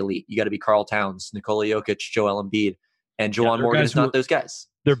got to be elite. You got to be Karl Towns, Nikola Jokic, Joel Embiid, and Juwan Morgan is not those guys.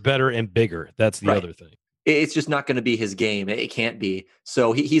 They're better and bigger. That's the other thing. It's just not going to be his game. It can't be.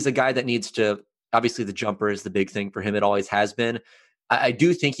 So he's a guy that needs to, obviously the jumper is the big thing for him. It always has been. I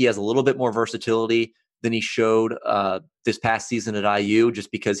do think he has a little bit more versatility than he showed this past season at IU,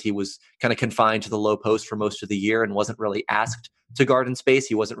 just because he was kind of confined to the low post for most of the year and wasn't really asked to guard in space.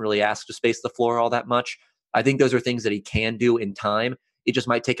 He wasn't really asked to space the floor all that much. I think those are things that he can do in time. It just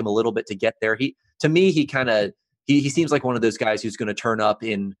might take him a little bit to get there. He seems like one of those guys who's going to turn up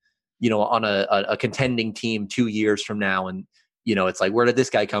in, on a contending team 2 years from now. And, it's like, where did this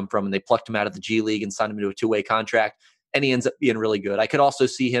guy come from? And they plucked him out of the G League and signed him to a 2-way contract. And he ends up being really good. I could also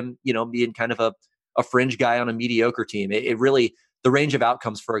see him, being kind of a fringe guy on a mediocre team. It really, the range of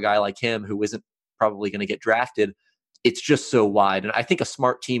outcomes for a guy like him who isn't probably going to get drafted, it's just so wide. And I think a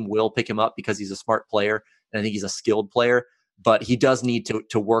smart team will pick him up because he's a smart player. And I think he's a skilled player, but he does need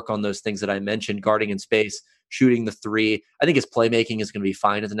to work on those things that I mentioned: guarding in space, shooting the three. I think his playmaking is going to be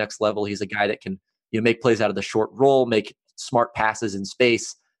fine at the next level. He's a guy that can, make plays out of the short roll, make smart passes in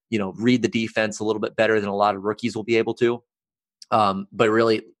space, read the defense a little bit better than a lot of rookies will be able to. But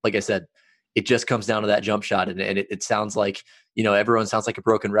really, like I said, it just comes down to that jump shot. And it sounds like, everyone sounds like a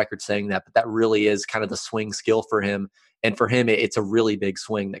broken record saying that, but that really is kind of the swing skill for him. And for him, it's a really big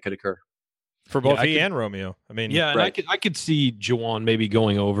swing that could occur. For both and Romeo. I mean, yeah, and I could see Juwan maybe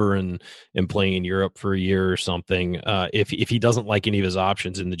going over and playing in Europe for a year or something. If he doesn't like any of his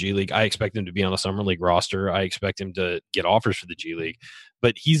options in the G League, I expect him to be on a summer league roster. I expect him to get offers for the G League.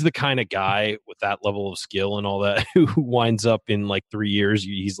 But he's the kind of guy with that level of skill and all that who winds up in like 3 years.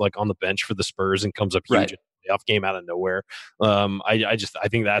 He's like on the bench for the Spurs and comes up huge. Playoff game out of nowhere. I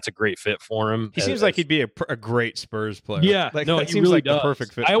think that's a great fit for him. He seems like he'd be a great Spurs player. Yeah, like, no, it he seems really like does. the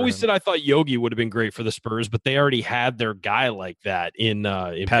perfect fit. I always said I thought Yogi would have been great for the Spurs, but they already had their guy like that in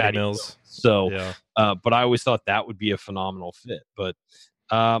Patty Mills. So, yeah. But I always thought that would be a phenomenal fit. But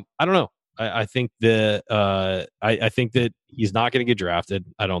I don't know. I think that I think that he's not going to get drafted.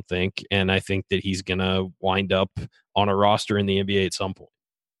 I don't think, and I think that he's going to wind up on a roster in the NBA at some point.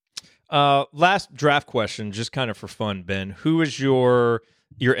 Last draft question, just kind of for fun, Ben. Who is your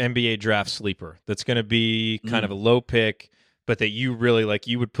NBA draft sleeper that's going to be kind of a low pick, but that you really like?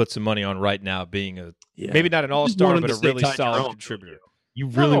 You would put some money on right now, being maybe not an all-star, but a really solid contributor. You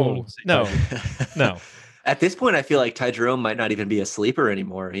really want to say no. At this point, I feel like Ty Jerome might not even be a sleeper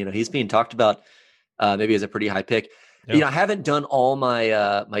anymore. He's being talked about maybe as a pretty high pick. Yep. I haven't done all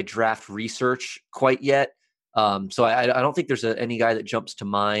my my draft research quite yet, so I don't think there's any guy that jumps to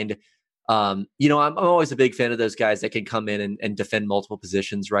mind. I'm always a big fan of those guys that can come in and defend multiple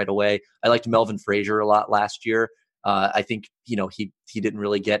positions right away. I liked Melvin Frazier a lot last year. I think, he didn't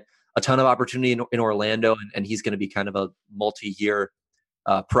really get a ton of opportunity in Orlando, and he's going to be kind of a multi-year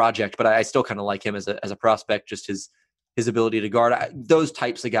project, but I still kind of like him as a prospect, just his ability to guard. Those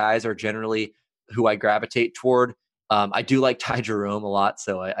types of guys are generally who I gravitate toward. I do like Ty Jerome a lot,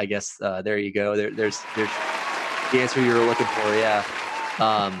 so I guess there you go. There's the answer you were looking for, yeah.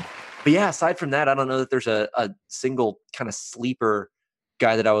 But yeah, aside from that, I don't know that there's a single kind of sleeper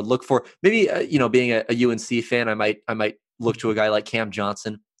guy that I would look for. Maybe being a UNC fan, I might look to a guy like Cam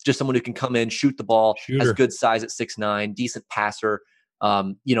Johnson. It's just someone who can come in, shoot the ball, has good size at 6'9", decent passer.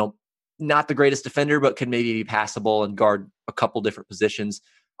 Not the greatest defender, but can maybe be passable and guard a couple different positions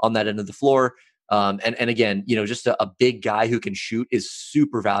on that end of the floor. And again, just a big guy who can shoot is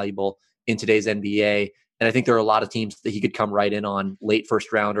super valuable in today's NBA. And I think there are a lot of teams that he could come right in on late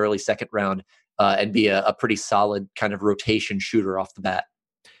first round, early second round, and be a pretty solid kind of rotation shooter off the bat.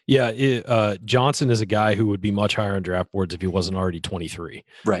 Yeah, Johnson is a guy who would be much higher on draft boards if he wasn't already 23.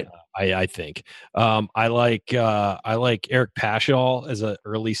 Right. I think. I like Eric Paschall as an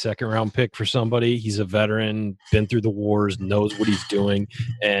early second round pick for somebody. He's a veteran, been through the wars, knows what he's doing,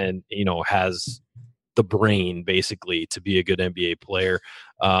 and has the brain basically to be a good NBA player.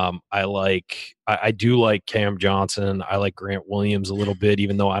 I do like Cam Johnson. I like Grant Williams a little bit,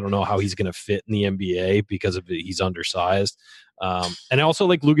 even though I don't know how he's going to fit in the NBA because he's undersized. And I also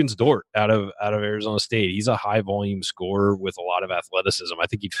like Lugens Dort out of Arizona State. He's a high volume scorer with a lot of athleticism. I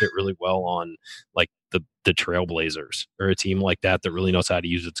think he'd fit really well on like the Trailblazers or a team like that really knows how to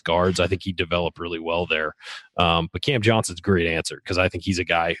use its guards. I think he'd develop really well there. But Cam Johnson's a great answer because I think he's a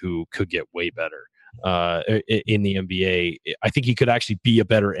guy who could get way better in the NBA. I think he could actually be a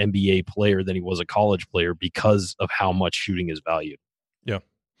better NBA player than he was a college player because of how much shooting is valued. Yeah.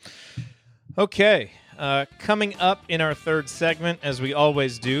 Okay. Coming up in our third segment, as we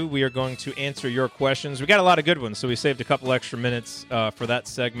always do, we are going to answer your questions. We got a lot of good ones, so we saved a couple extra minutes for that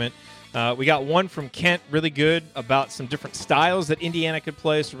segment. We got one from Kent, really good, about some different styles that Indiana could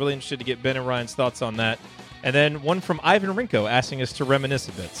play, so really interested to get Ben and Ryan's thoughts on that. And then one from Ivan Rinko asking us to reminisce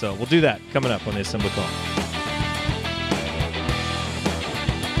a bit. So we'll do that coming up on the Assembly Call.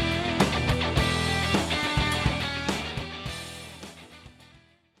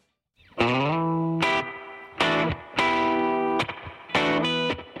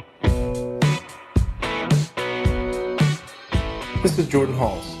 This is Jordan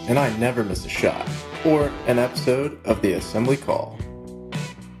Halls, and I never miss a shot or an episode of the Assembly Call.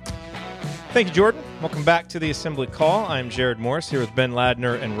 Thank you, Jordan. Welcome back to the Assembly Call. I'm Jared Morris here with Ben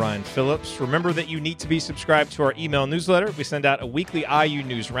Ladner and Ryan Phillips. Remember that you need to be subscribed to our email newsletter. We send out a weekly IU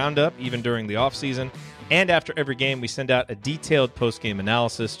news roundup, even during the offseason. And after every game, we send out a detailed post-game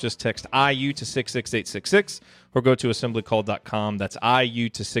analysis. Just text IU to 66866 or go to assemblycall.com. That's IU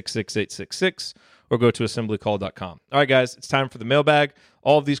to 66866 or go to assemblycall.com. All right, guys, it's time for the mailbag.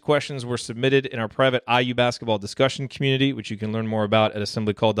 All of these questions were submitted in our private IU basketball discussion community, which you can learn more about at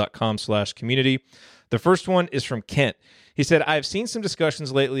assemblycall.com/community. The first one is from Kent. He said, I've seen some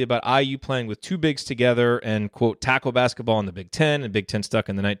discussions lately about IU playing with two bigs together and, quote, tackle basketball in the Big Ten and Big Ten stuck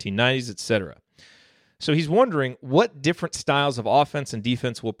in the 1990s, etc. So he's wondering what different styles of offense and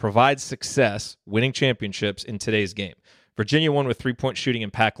defense will provide success winning championships in today's game. Virginia won with three-point shooting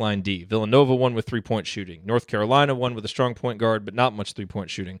and pack line D. Villanova won with three-point shooting. North Carolina won with a strong point guard, but not much three-point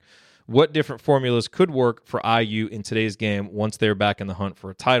shooting. What different formulas could work for IU in today's game once they're back in the hunt for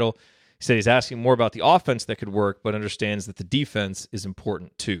a title? He said he's asking more about the offense that could work, but understands that the defense is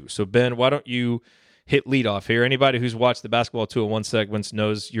important too. So, Ben, why don't you hit leadoff here? Anybody who's watched the Basketball 201 segments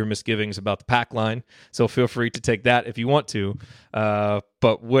knows your misgivings about the pack line, so feel free to take that if you want to.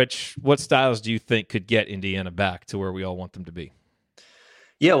 But what styles do you think could get Indiana back to where we all want them to be?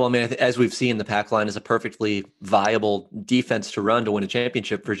 Yeah, well, I mean, as we've seen, the pack line is a perfectly viable defense to run to win a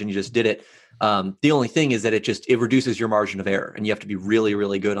championship. Virginia just did it. The only thing is that it reduces your margin of error, and you have to be really,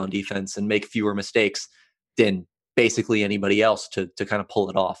 really good on defense and make fewer mistakes than basically anybody else to kind of pull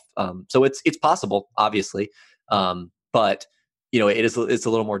it off. So it's possible, obviously, but it's a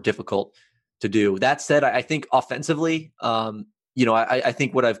little more difficult to do. That said, I think offensively, I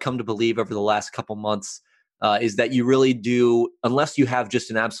think what I've come to believe over the last couple months is that you really do, unless you have just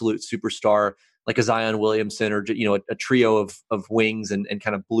an absolute superstar like a Zion Williamson or a trio of wings and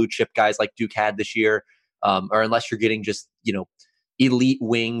kind of blue chip guys like Duke had this year, or unless you're getting just elite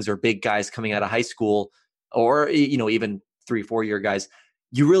wings or big guys coming out of high school, or even 3-4 year guys,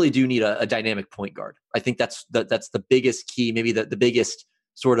 you really do need a dynamic point guard. I think that's the biggest key, maybe the biggest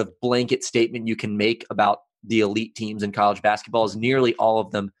sort of blanket statement you can make about the elite teams in college basketball is nearly all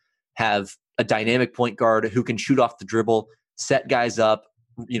of them have a dynamic point guard who can shoot off the dribble, set guys up,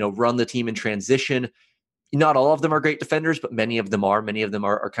 run the team in transition. Not all of them are great defenders, but many of them are. Many of them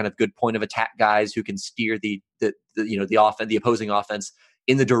are kind of good point of attack guys who can steer the opposing offense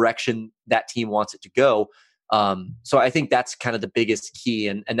in the direction that team wants it to go. So I think that's kind of the biggest key.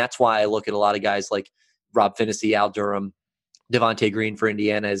 And that's why I look at a lot of guys like Rob Finney, Al Durham, Devontae Green for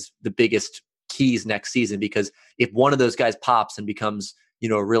Indiana as the biggest keys next season, because if one of those guys pops and becomes,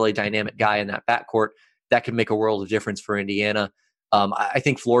 a really dynamic guy in that backcourt, that can make a world of difference for Indiana. I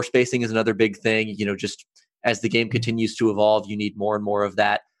think floor spacing is another big thing. Just as the game continues to evolve, you need more and more of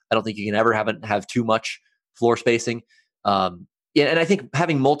that. I don't think you can ever have too much floor spacing. Yeah, and I think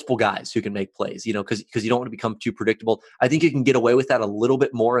having multiple guys who can make plays, because you don't want to become too predictable. I think you can get away with that a little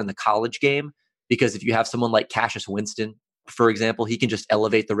bit more in the college game, because if you have someone like Cassius Winston for example, he can just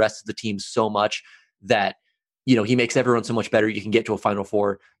elevate the rest of the team so much that, he makes everyone so much better. You can get to a Final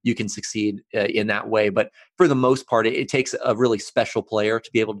Four. You can succeed in that way. But for the most part, it takes a really special player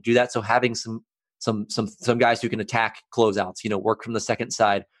to be able to do that. So having some guys who can attack closeouts, work from the second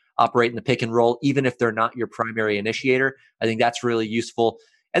side, operate in the pick and roll, even if they're not your primary initiator, I think that's really useful.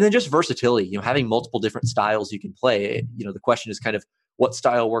 And then just versatility, having multiple different styles you can play. The question is kind of what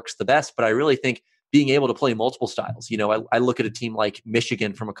style works the best. But I really think being able to play multiple styles, I look at a team like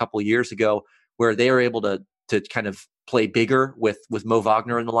Michigan from a couple of years ago where they were able to kind of play bigger with Mo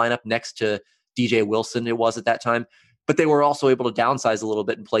Wagner in the lineup next to DJ Wilson, it was at that time. But they were also able to downsize a little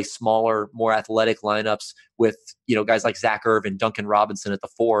bit and play smaller, more athletic lineups with, guys like Zach Irvin, Duncan Robinson at the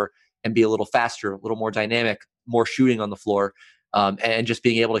 4, and be a little faster, a little more dynamic, more shooting on the floor, and just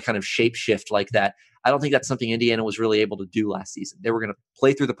being able to kind of shape shift like that. I don't think that's something Indiana was really able to do last season. They were going to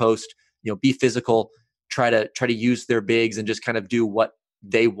play through the post, be physical, try to use their bigs and just kind of do what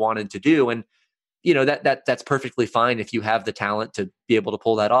they wanted to do. And that's perfectly fine if you have the talent to be able to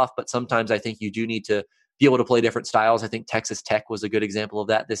pull that off. But sometimes I think you do need to be able to play different styles. I think Texas Tech was a good example of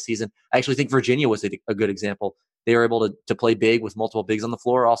that this season. I actually think Virginia was a good example. They were able to play big with multiple bigs on the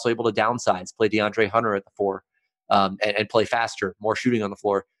floor, also able to downsize, play DeAndre Hunter at the 4, and play faster, more shooting on the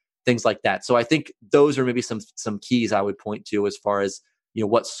floor, things like that. So I think those are maybe some keys I would point to as far as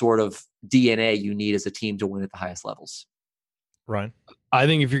what sort of DNA you need as a team to win at the highest levels. Ryan? I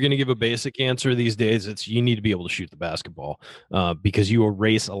think if you're going to give a basic answer these days, it's you need to be able to shoot the basketball because you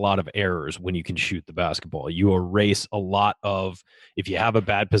erase a lot of errors when you can shoot the basketball. You erase a lot of, if you have a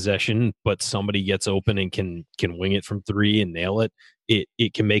bad possession, but somebody gets open and can wing it from 3 and nail it,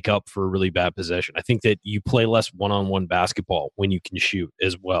 it can make up for a really bad possession. I think that you play less one-on-one basketball when you can shoot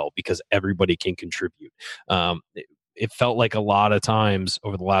as well because everybody can contribute. It felt like a lot of times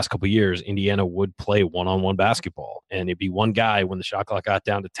over the last couple of years, Indiana would play one-on-one basketball, and it'd be one guy when the shot clock got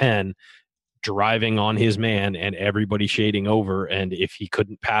down to 10 driving on his man and everybody shading over. And if he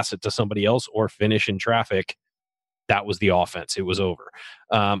couldn't pass it to somebody else or finish in traffic, that was the offense. It was over.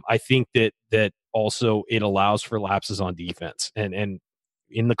 I think that also it allows for lapses on defense, and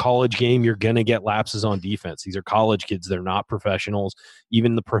in the college game, you're going to get lapses on defense. These are college kids. They're not professionals.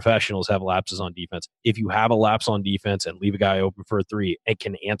 Even the professionals have lapses on defense. If you have a lapse on defense and leave a guy open for a 3 and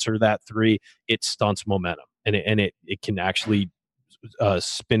can answer that 3, it stunts momentum, and it can actually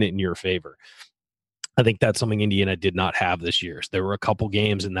spin it in your favor. I think that's something Indiana did not have this year. There were a couple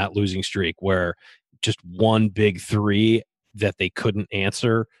games in that losing streak where just one big 3 that they couldn't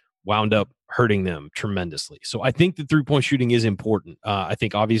answer wound up hurting them tremendously. So I think the 3-point shooting is important. I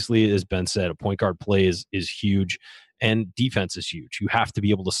think obviously, as Ben said, a point guard play is huge, and defense is huge. You have to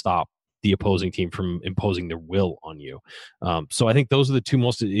be able to stop the opposing team from imposing their will on you. So I think those are the 2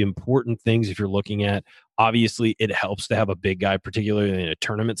 most important things if you're looking at. Obviously, it helps to have a big guy, particularly in a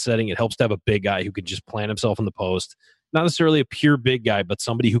tournament setting. It helps to have a big guy who can just plant himself in the post. Not necessarily a pure big guy, but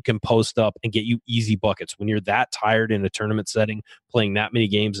somebody who can post up and get you easy buckets. When you're that tired in a tournament setting, playing that many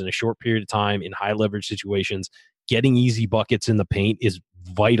games in a short period of time in high leverage situations, getting easy buckets in the paint is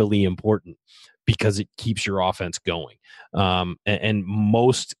vitally important because it keeps your offense going. And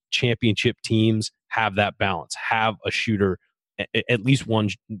most championship teams have that balance, have a shooter, at least one,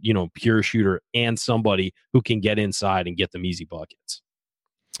 pure shooter, and somebody who can get inside and get them easy buckets.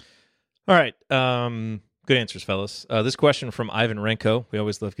 All right. Good answers, fellas. This question from Ivan Renko. We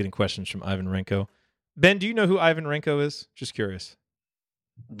always love getting questions from Ivan Renko. Ben, do you know who Ivan Renko is? Just curious.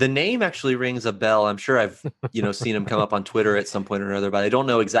 The name actually rings a bell. I'm sure I've seen him come up on Twitter at some point or another, but I don't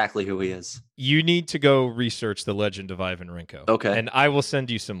know exactly who he is. You need to go research the legend of Ivan Renko. Okay. And I will send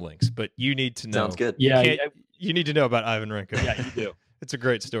you some links, but you need to know. Sounds good. Yeah. You need to know about Ivan Renko. Yeah, you do. It's a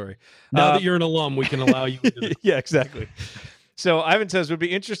great story. Now that you're an alum, we can allow you to Yeah, exactly. So Ivan says, it would be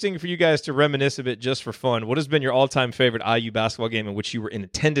interesting for you guys to reminisce a bit just for fun. What has been your all-time favorite IU basketball game in which you were in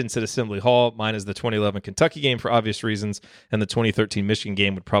attendance at Assembly Hall? Mine is the 2011 Kentucky game for obvious reasons, and the 2013 Michigan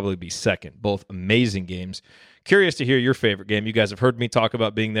game would probably be second. Both amazing games. Curious to hear your favorite game. You guys have heard me talk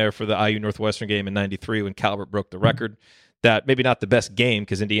about being there for the IU Northwestern game in '93 when Calvert broke the record. That maybe not the best game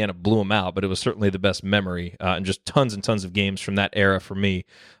because Indiana blew them out, but it was certainly the best memory, and just tons and tons of games from that era for me.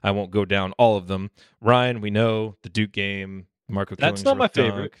 I won't go down all of them. Ryan, we know the Duke game. Marco That's Killing's not my dunk.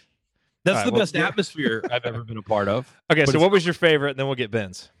 favorite. That's the best atmosphere I've ever been a part of. Okay, But so what was your favorite? Then we'll get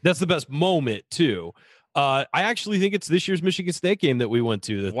Ben's. That's the best moment, too. I actually think it's this year's Michigan State game that we went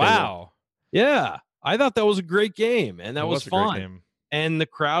to. Wow. Yeah. I thought that was a great game, and that was a great fun. game. And the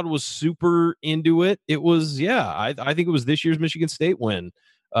crowd was super into it. It was, I think it was this year's Michigan State win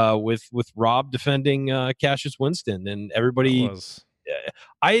with Rob defending Cassius Winston. And everybody,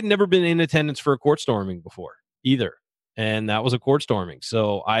 I had never been in attendance for a court storming before either. and that was a court storming.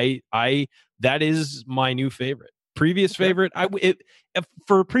 So that is my new favorite. Previous favorite,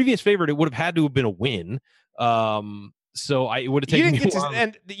 for a previous favorite, it would have had to have been a win. So it would have taken me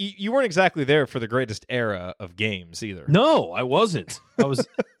and you weren't exactly there for the greatest era of games either. No, I wasn't. I was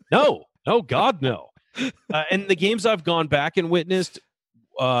no, God, no. And the games I've gone back and witnessed,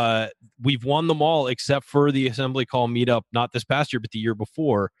 we've won them all except for the Assembly Call meetup, not this past year, but the year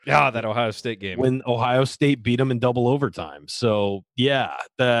before. Yeah, that Ohio State game. When Ohio State beat them in double overtime. So, yeah,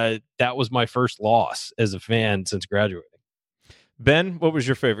 that was my first loss as a fan since graduating. Ben, what was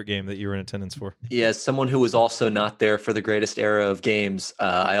your favorite game that you were in attendance for? Yeah, as someone who was also not there for the greatest era of games,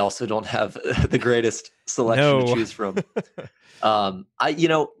 I also don't have the greatest selection to choose from.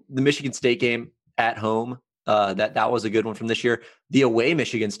 The Michigan State game at home, that was a good one from this year. The away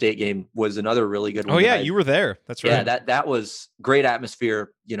Michigan State game was another really good one. Oh yeah, you were there. That's right. Yeah, that was great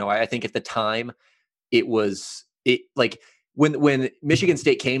atmosphere. I think at the time when Michigan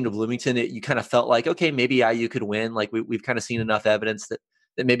State came to Bloomington, you kind of felt like, okay, maybe IU could win. Like we've kind of seen enough evidence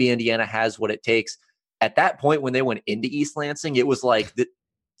that maybe Indiana has what it takes. At that point, when they went into East Lansing, it was like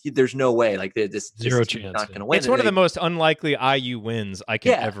there's no way. Like this zero is chance. not going to win. It's one of the most unlikely IU wins I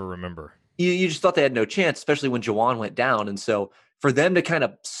can ever remember. You just thought they had no chance, especially when Jawan went down. And so for them to kind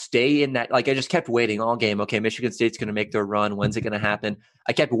of stay in that, like I just kept waiting all game. Okay, Michigan State's going to make their run. When's it going to happen?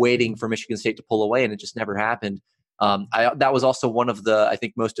 I kept waiting for Michigan State to pull away, and it just never happened. That was also one of the, I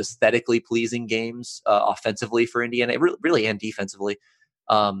think, most aesthetically pleasing games offensively for Indiana, really and defensively.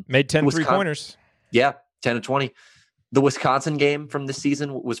 Made 10 3-pointers. Yeah, 10 to 20. The Wisconsin game from this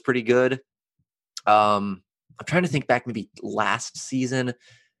season was pretty good. I'm trying to think back maybe last season.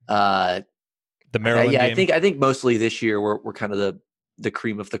 The Maryland game. I think mostly this year we're kind of the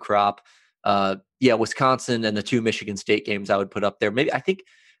cream of the crop. Wisconsin and the 2 Michigan State games I would put up there. Maybe I think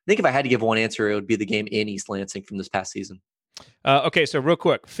if I had to give one answer, it would be the game in East Lansing from this past season. Okay, so real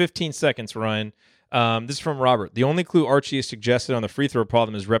quick, 15 seconds, Ryan. This is from Robert. The only clue Archie has suggested on the free throw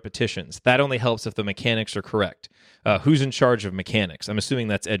problem is repetitions. That only helps if the mechanics are correct. Who's in charge of mechanics? I'm assuming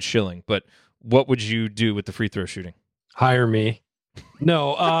that's Ed Schilling, but what would you do with the free throw shooting? Hire me.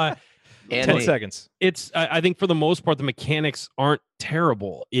 No, 10 seconds. I think for the most part, the mechanics aren't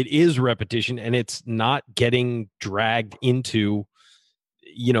terrible. It is repetition, and it's not getting dragged into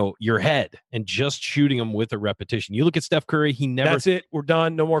your head and just shooting them with a repetition. You look at Steph Curry, he never. That's it. We're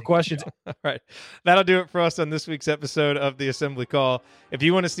done. No more questions. All right. That'll do it for us on this week's episode of the Assembly Call. If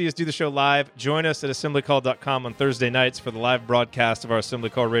you want to see us do the show live, join us at assemblycall.com on Thursday nights for the live broadcast of our Assembly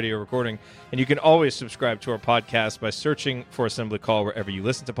Call radio recording. And you can always subscribe to our podcast by searching for Assembly Call wherever you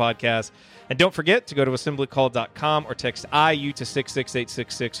listen to podcasts. And don't forget to go to assemblycall.com or text IU to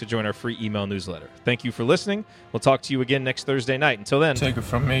 66866 to join our free email newsletter. Thank you for listening. We'll talk to you again next Thursday night. Until then. Take it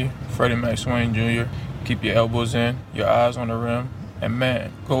from me, Freddie Mac Swain Jr. Keep your elbows in, your eyes on the rim, and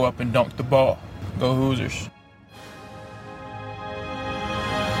man, go up and dunk the ball. Go Hoosiers.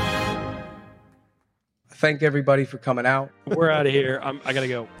 Thank everybody for coming out. We're out of here. I got to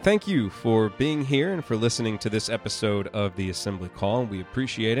go. Thank you for being here and for listening to this episode of the Assembly Call. We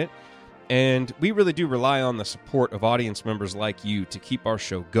appreciate it. And we really do rely on the support of audience members like you to keep our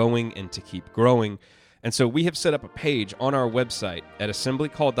show going and to keep growing. And so we have set up a page on our website at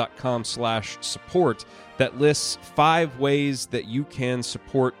assemblycall.com/support that lists 5 ways that you can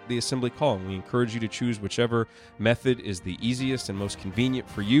support the Assembly Call. And we encourage you to choose whichever method is the easiest and most convenient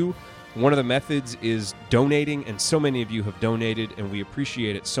for you. One of the methods is donating, and so many of you have donated, and we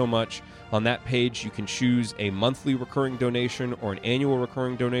appreciate it so much. On that page, you can choose a monthly recurring donation or an annual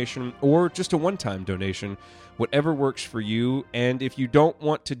recurring donation or just a one-time donation, whatever works for you. And if you don't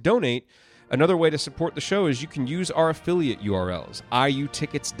want to donate, another way to support the show is you can use our affiliate URLs,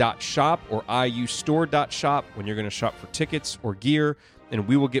 iutickets.shop or iustore.shop when you're going to shop for tickets or gear, and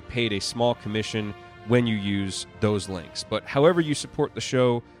we will get paid a small commission when you use those links. But however you support the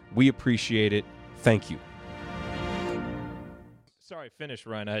show, we appreciate it. Thank you. Sorry, finish,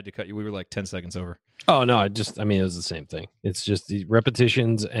 Ryan. I had to cut you. We were like 10 seconds over. Oh, no, it was the same thing. It's just the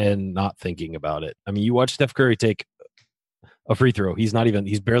repetitions and not thinking about it. I mean, you watch Steph Curry take a free throw. He's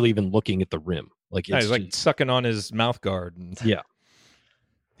barely even looking at the rim. Like he's like sucking on his mouth guard. Yeah.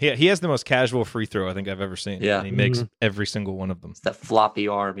 He has the most casual free throw I think I've ever seen. Yeah. And he makes every single one of them. It's that floppy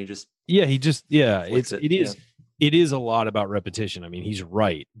arm. It is a lot about repetition. I mean, he's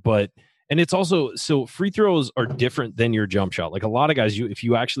right. And it's also, so free throws are different than your jump shot. Like a lot of guys, if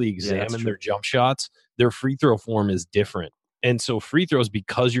you actually examine their jump shots, their free throw form is different. And so free throws,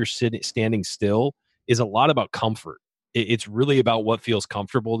 because you're standing still, is a lot about comfort. It's really about what feels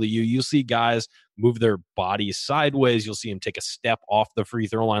comfortable to you. You'll see guys move their bodies sideways. You'll see them take a step off the free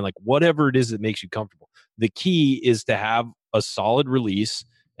throw line, like whatever it is that makes you comfortable. The key is to have a solid release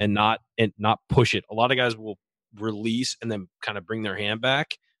and not push it. A lot of guys will release and then kind of bring their hand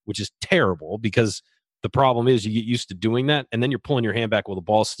back, which is terrible because the problem is you get used to doing that, and then you're pulling your hand back while the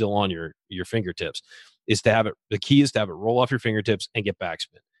ball's still on your fingertips. The key is to have it roll off your fingertips and get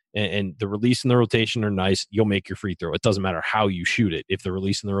backspin. And the release and the rotation are nice. You'll make your free throw. It doesn't matter how you shoot it. If the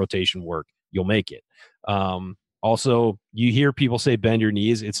release and the rotation work, you'll make it. Also, you hear people say bend your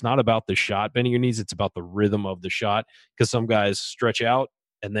knees. It's not about the shot bending your knees. It's about the rhythm of the shot, because some guys stretch out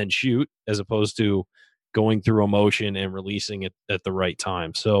and then shoot as opposed to going through a motion and releasing it at the right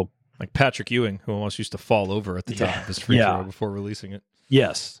time. So, like Patrick Ewing, who almost used to fall over at the top of his free throw before releasing it.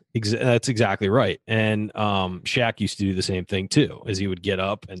 Yes, that's exactly right. And Shaq used to do the same thing too, as he would get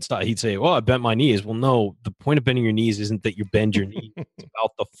up and stop. He'd say, well, I bent my knees. Well, no, the point of bending your knees isn't that you bend your knee. It's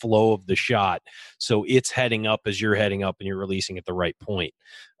about the flow of the shot. So it's heading up as you're heading up and you're releasing at the right point.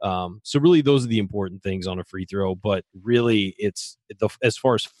 So really those are the important things on a free throw. But really as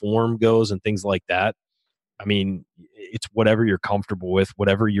far as form goes and things like that, I mean, it's whatever you're comfortable with,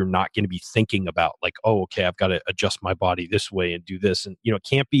 whatever you're not going to be thinking about, like, oh, okay, I've got to adjust my body this way and do this. And, it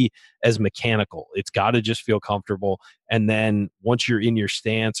can't be as mechanical. It's got to just feel comfortable. And then once you're in your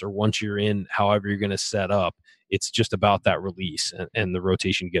stance or once you're in however you're going to set up, it's just about that release and the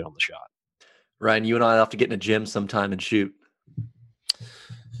rotation you get on the shot. Ryan, you and I have to get in a gym sometime and shoot.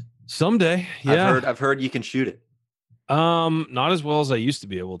 Someday. Yeah. I've heard you can shoot it. Not as well as I used to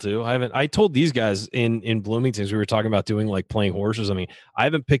be able to. I told these guys in Bloomington, we were talking about doing like playing horse or something. I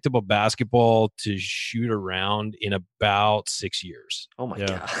haven't picked up a basketball to shoot around in about 6 years. Oh my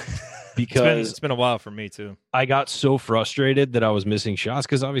God. Because it's been a while for me too. I got so frustrated that I was missing shots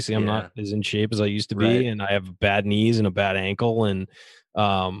because obviously I'm not as in shape as I used to be, and I have bad knees and a bad ankle. And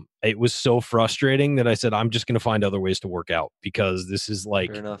it was so frustrating that I said, I'm just going to find other ways to work out, because this is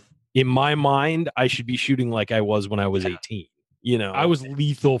like, fair enough. In my mind, I should be shooting like I was when I was 18. I was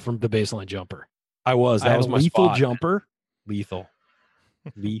lethal from the baseline jumper. That was my lethal spot. jumper. Lethal.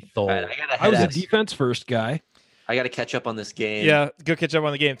 Right, I was a defense first guy. I got to catch up on this game. Yeah, go catch up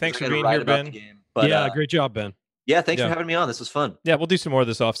on the game. Thanks for being here, Ben. But, great job, Ben. Yeah, thanks for having me on. This was fun. Yeah, we'll do some more of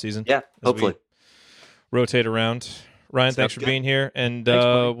this offseason. Yeah, hopefully. Rotate around. Ryan, thanks for being here, and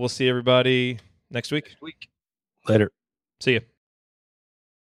we'll see everybody next week. Later. See you.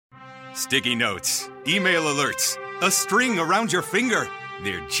 Sticky notes, email alerts, a string around your finger.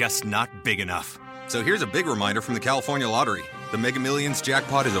 They're just not big enough. So here's a big reminder from the California Lottery. The Mega Millions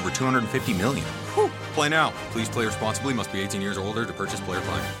jackpot is over $250 million. Whew. Play now. Please play responsibly. Must be 18 years or older to purchase player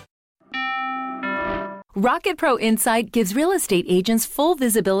plan. Rocket Pro Insight gives real estate agents full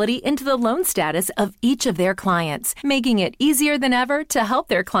visibility into the loan status of each of their clients, making it easier than ever to help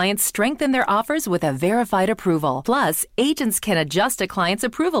their clients strengthen their offers with a verified approval. Plus, agents can adjust a client's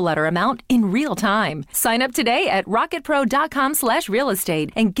approval letter amount in real time. Sign up today at rocketpro.com/real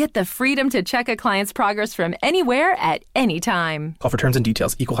estate and get the freedom to check a client's progress from anywhere at any time. Call for terms and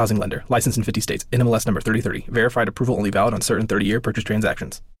details. Equal housing lender. Licensed in 50 states. NMLS number 3030. Verified approval only valid on certain 30-year purchase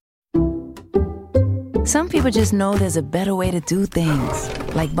transactions. Some people just know there's a better way to do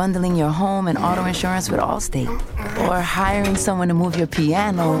things, like bundling your home and auto insurance with Allstate, or hiring someone to move your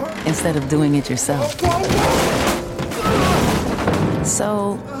piano instead of doing it yourself.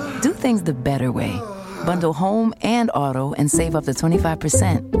 So, do things the better way. Bundle home and auto and save up to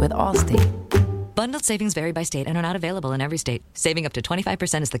 25% with Allstate. Bundled savings vary by state and are not available in every state. Saving up to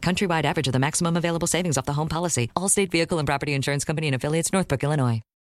 25% is the countrywide average of the maximum available savings off the home policy. Allstate Vehicle and Property Insurance Company and Affiliates, Northbrook, Illinois.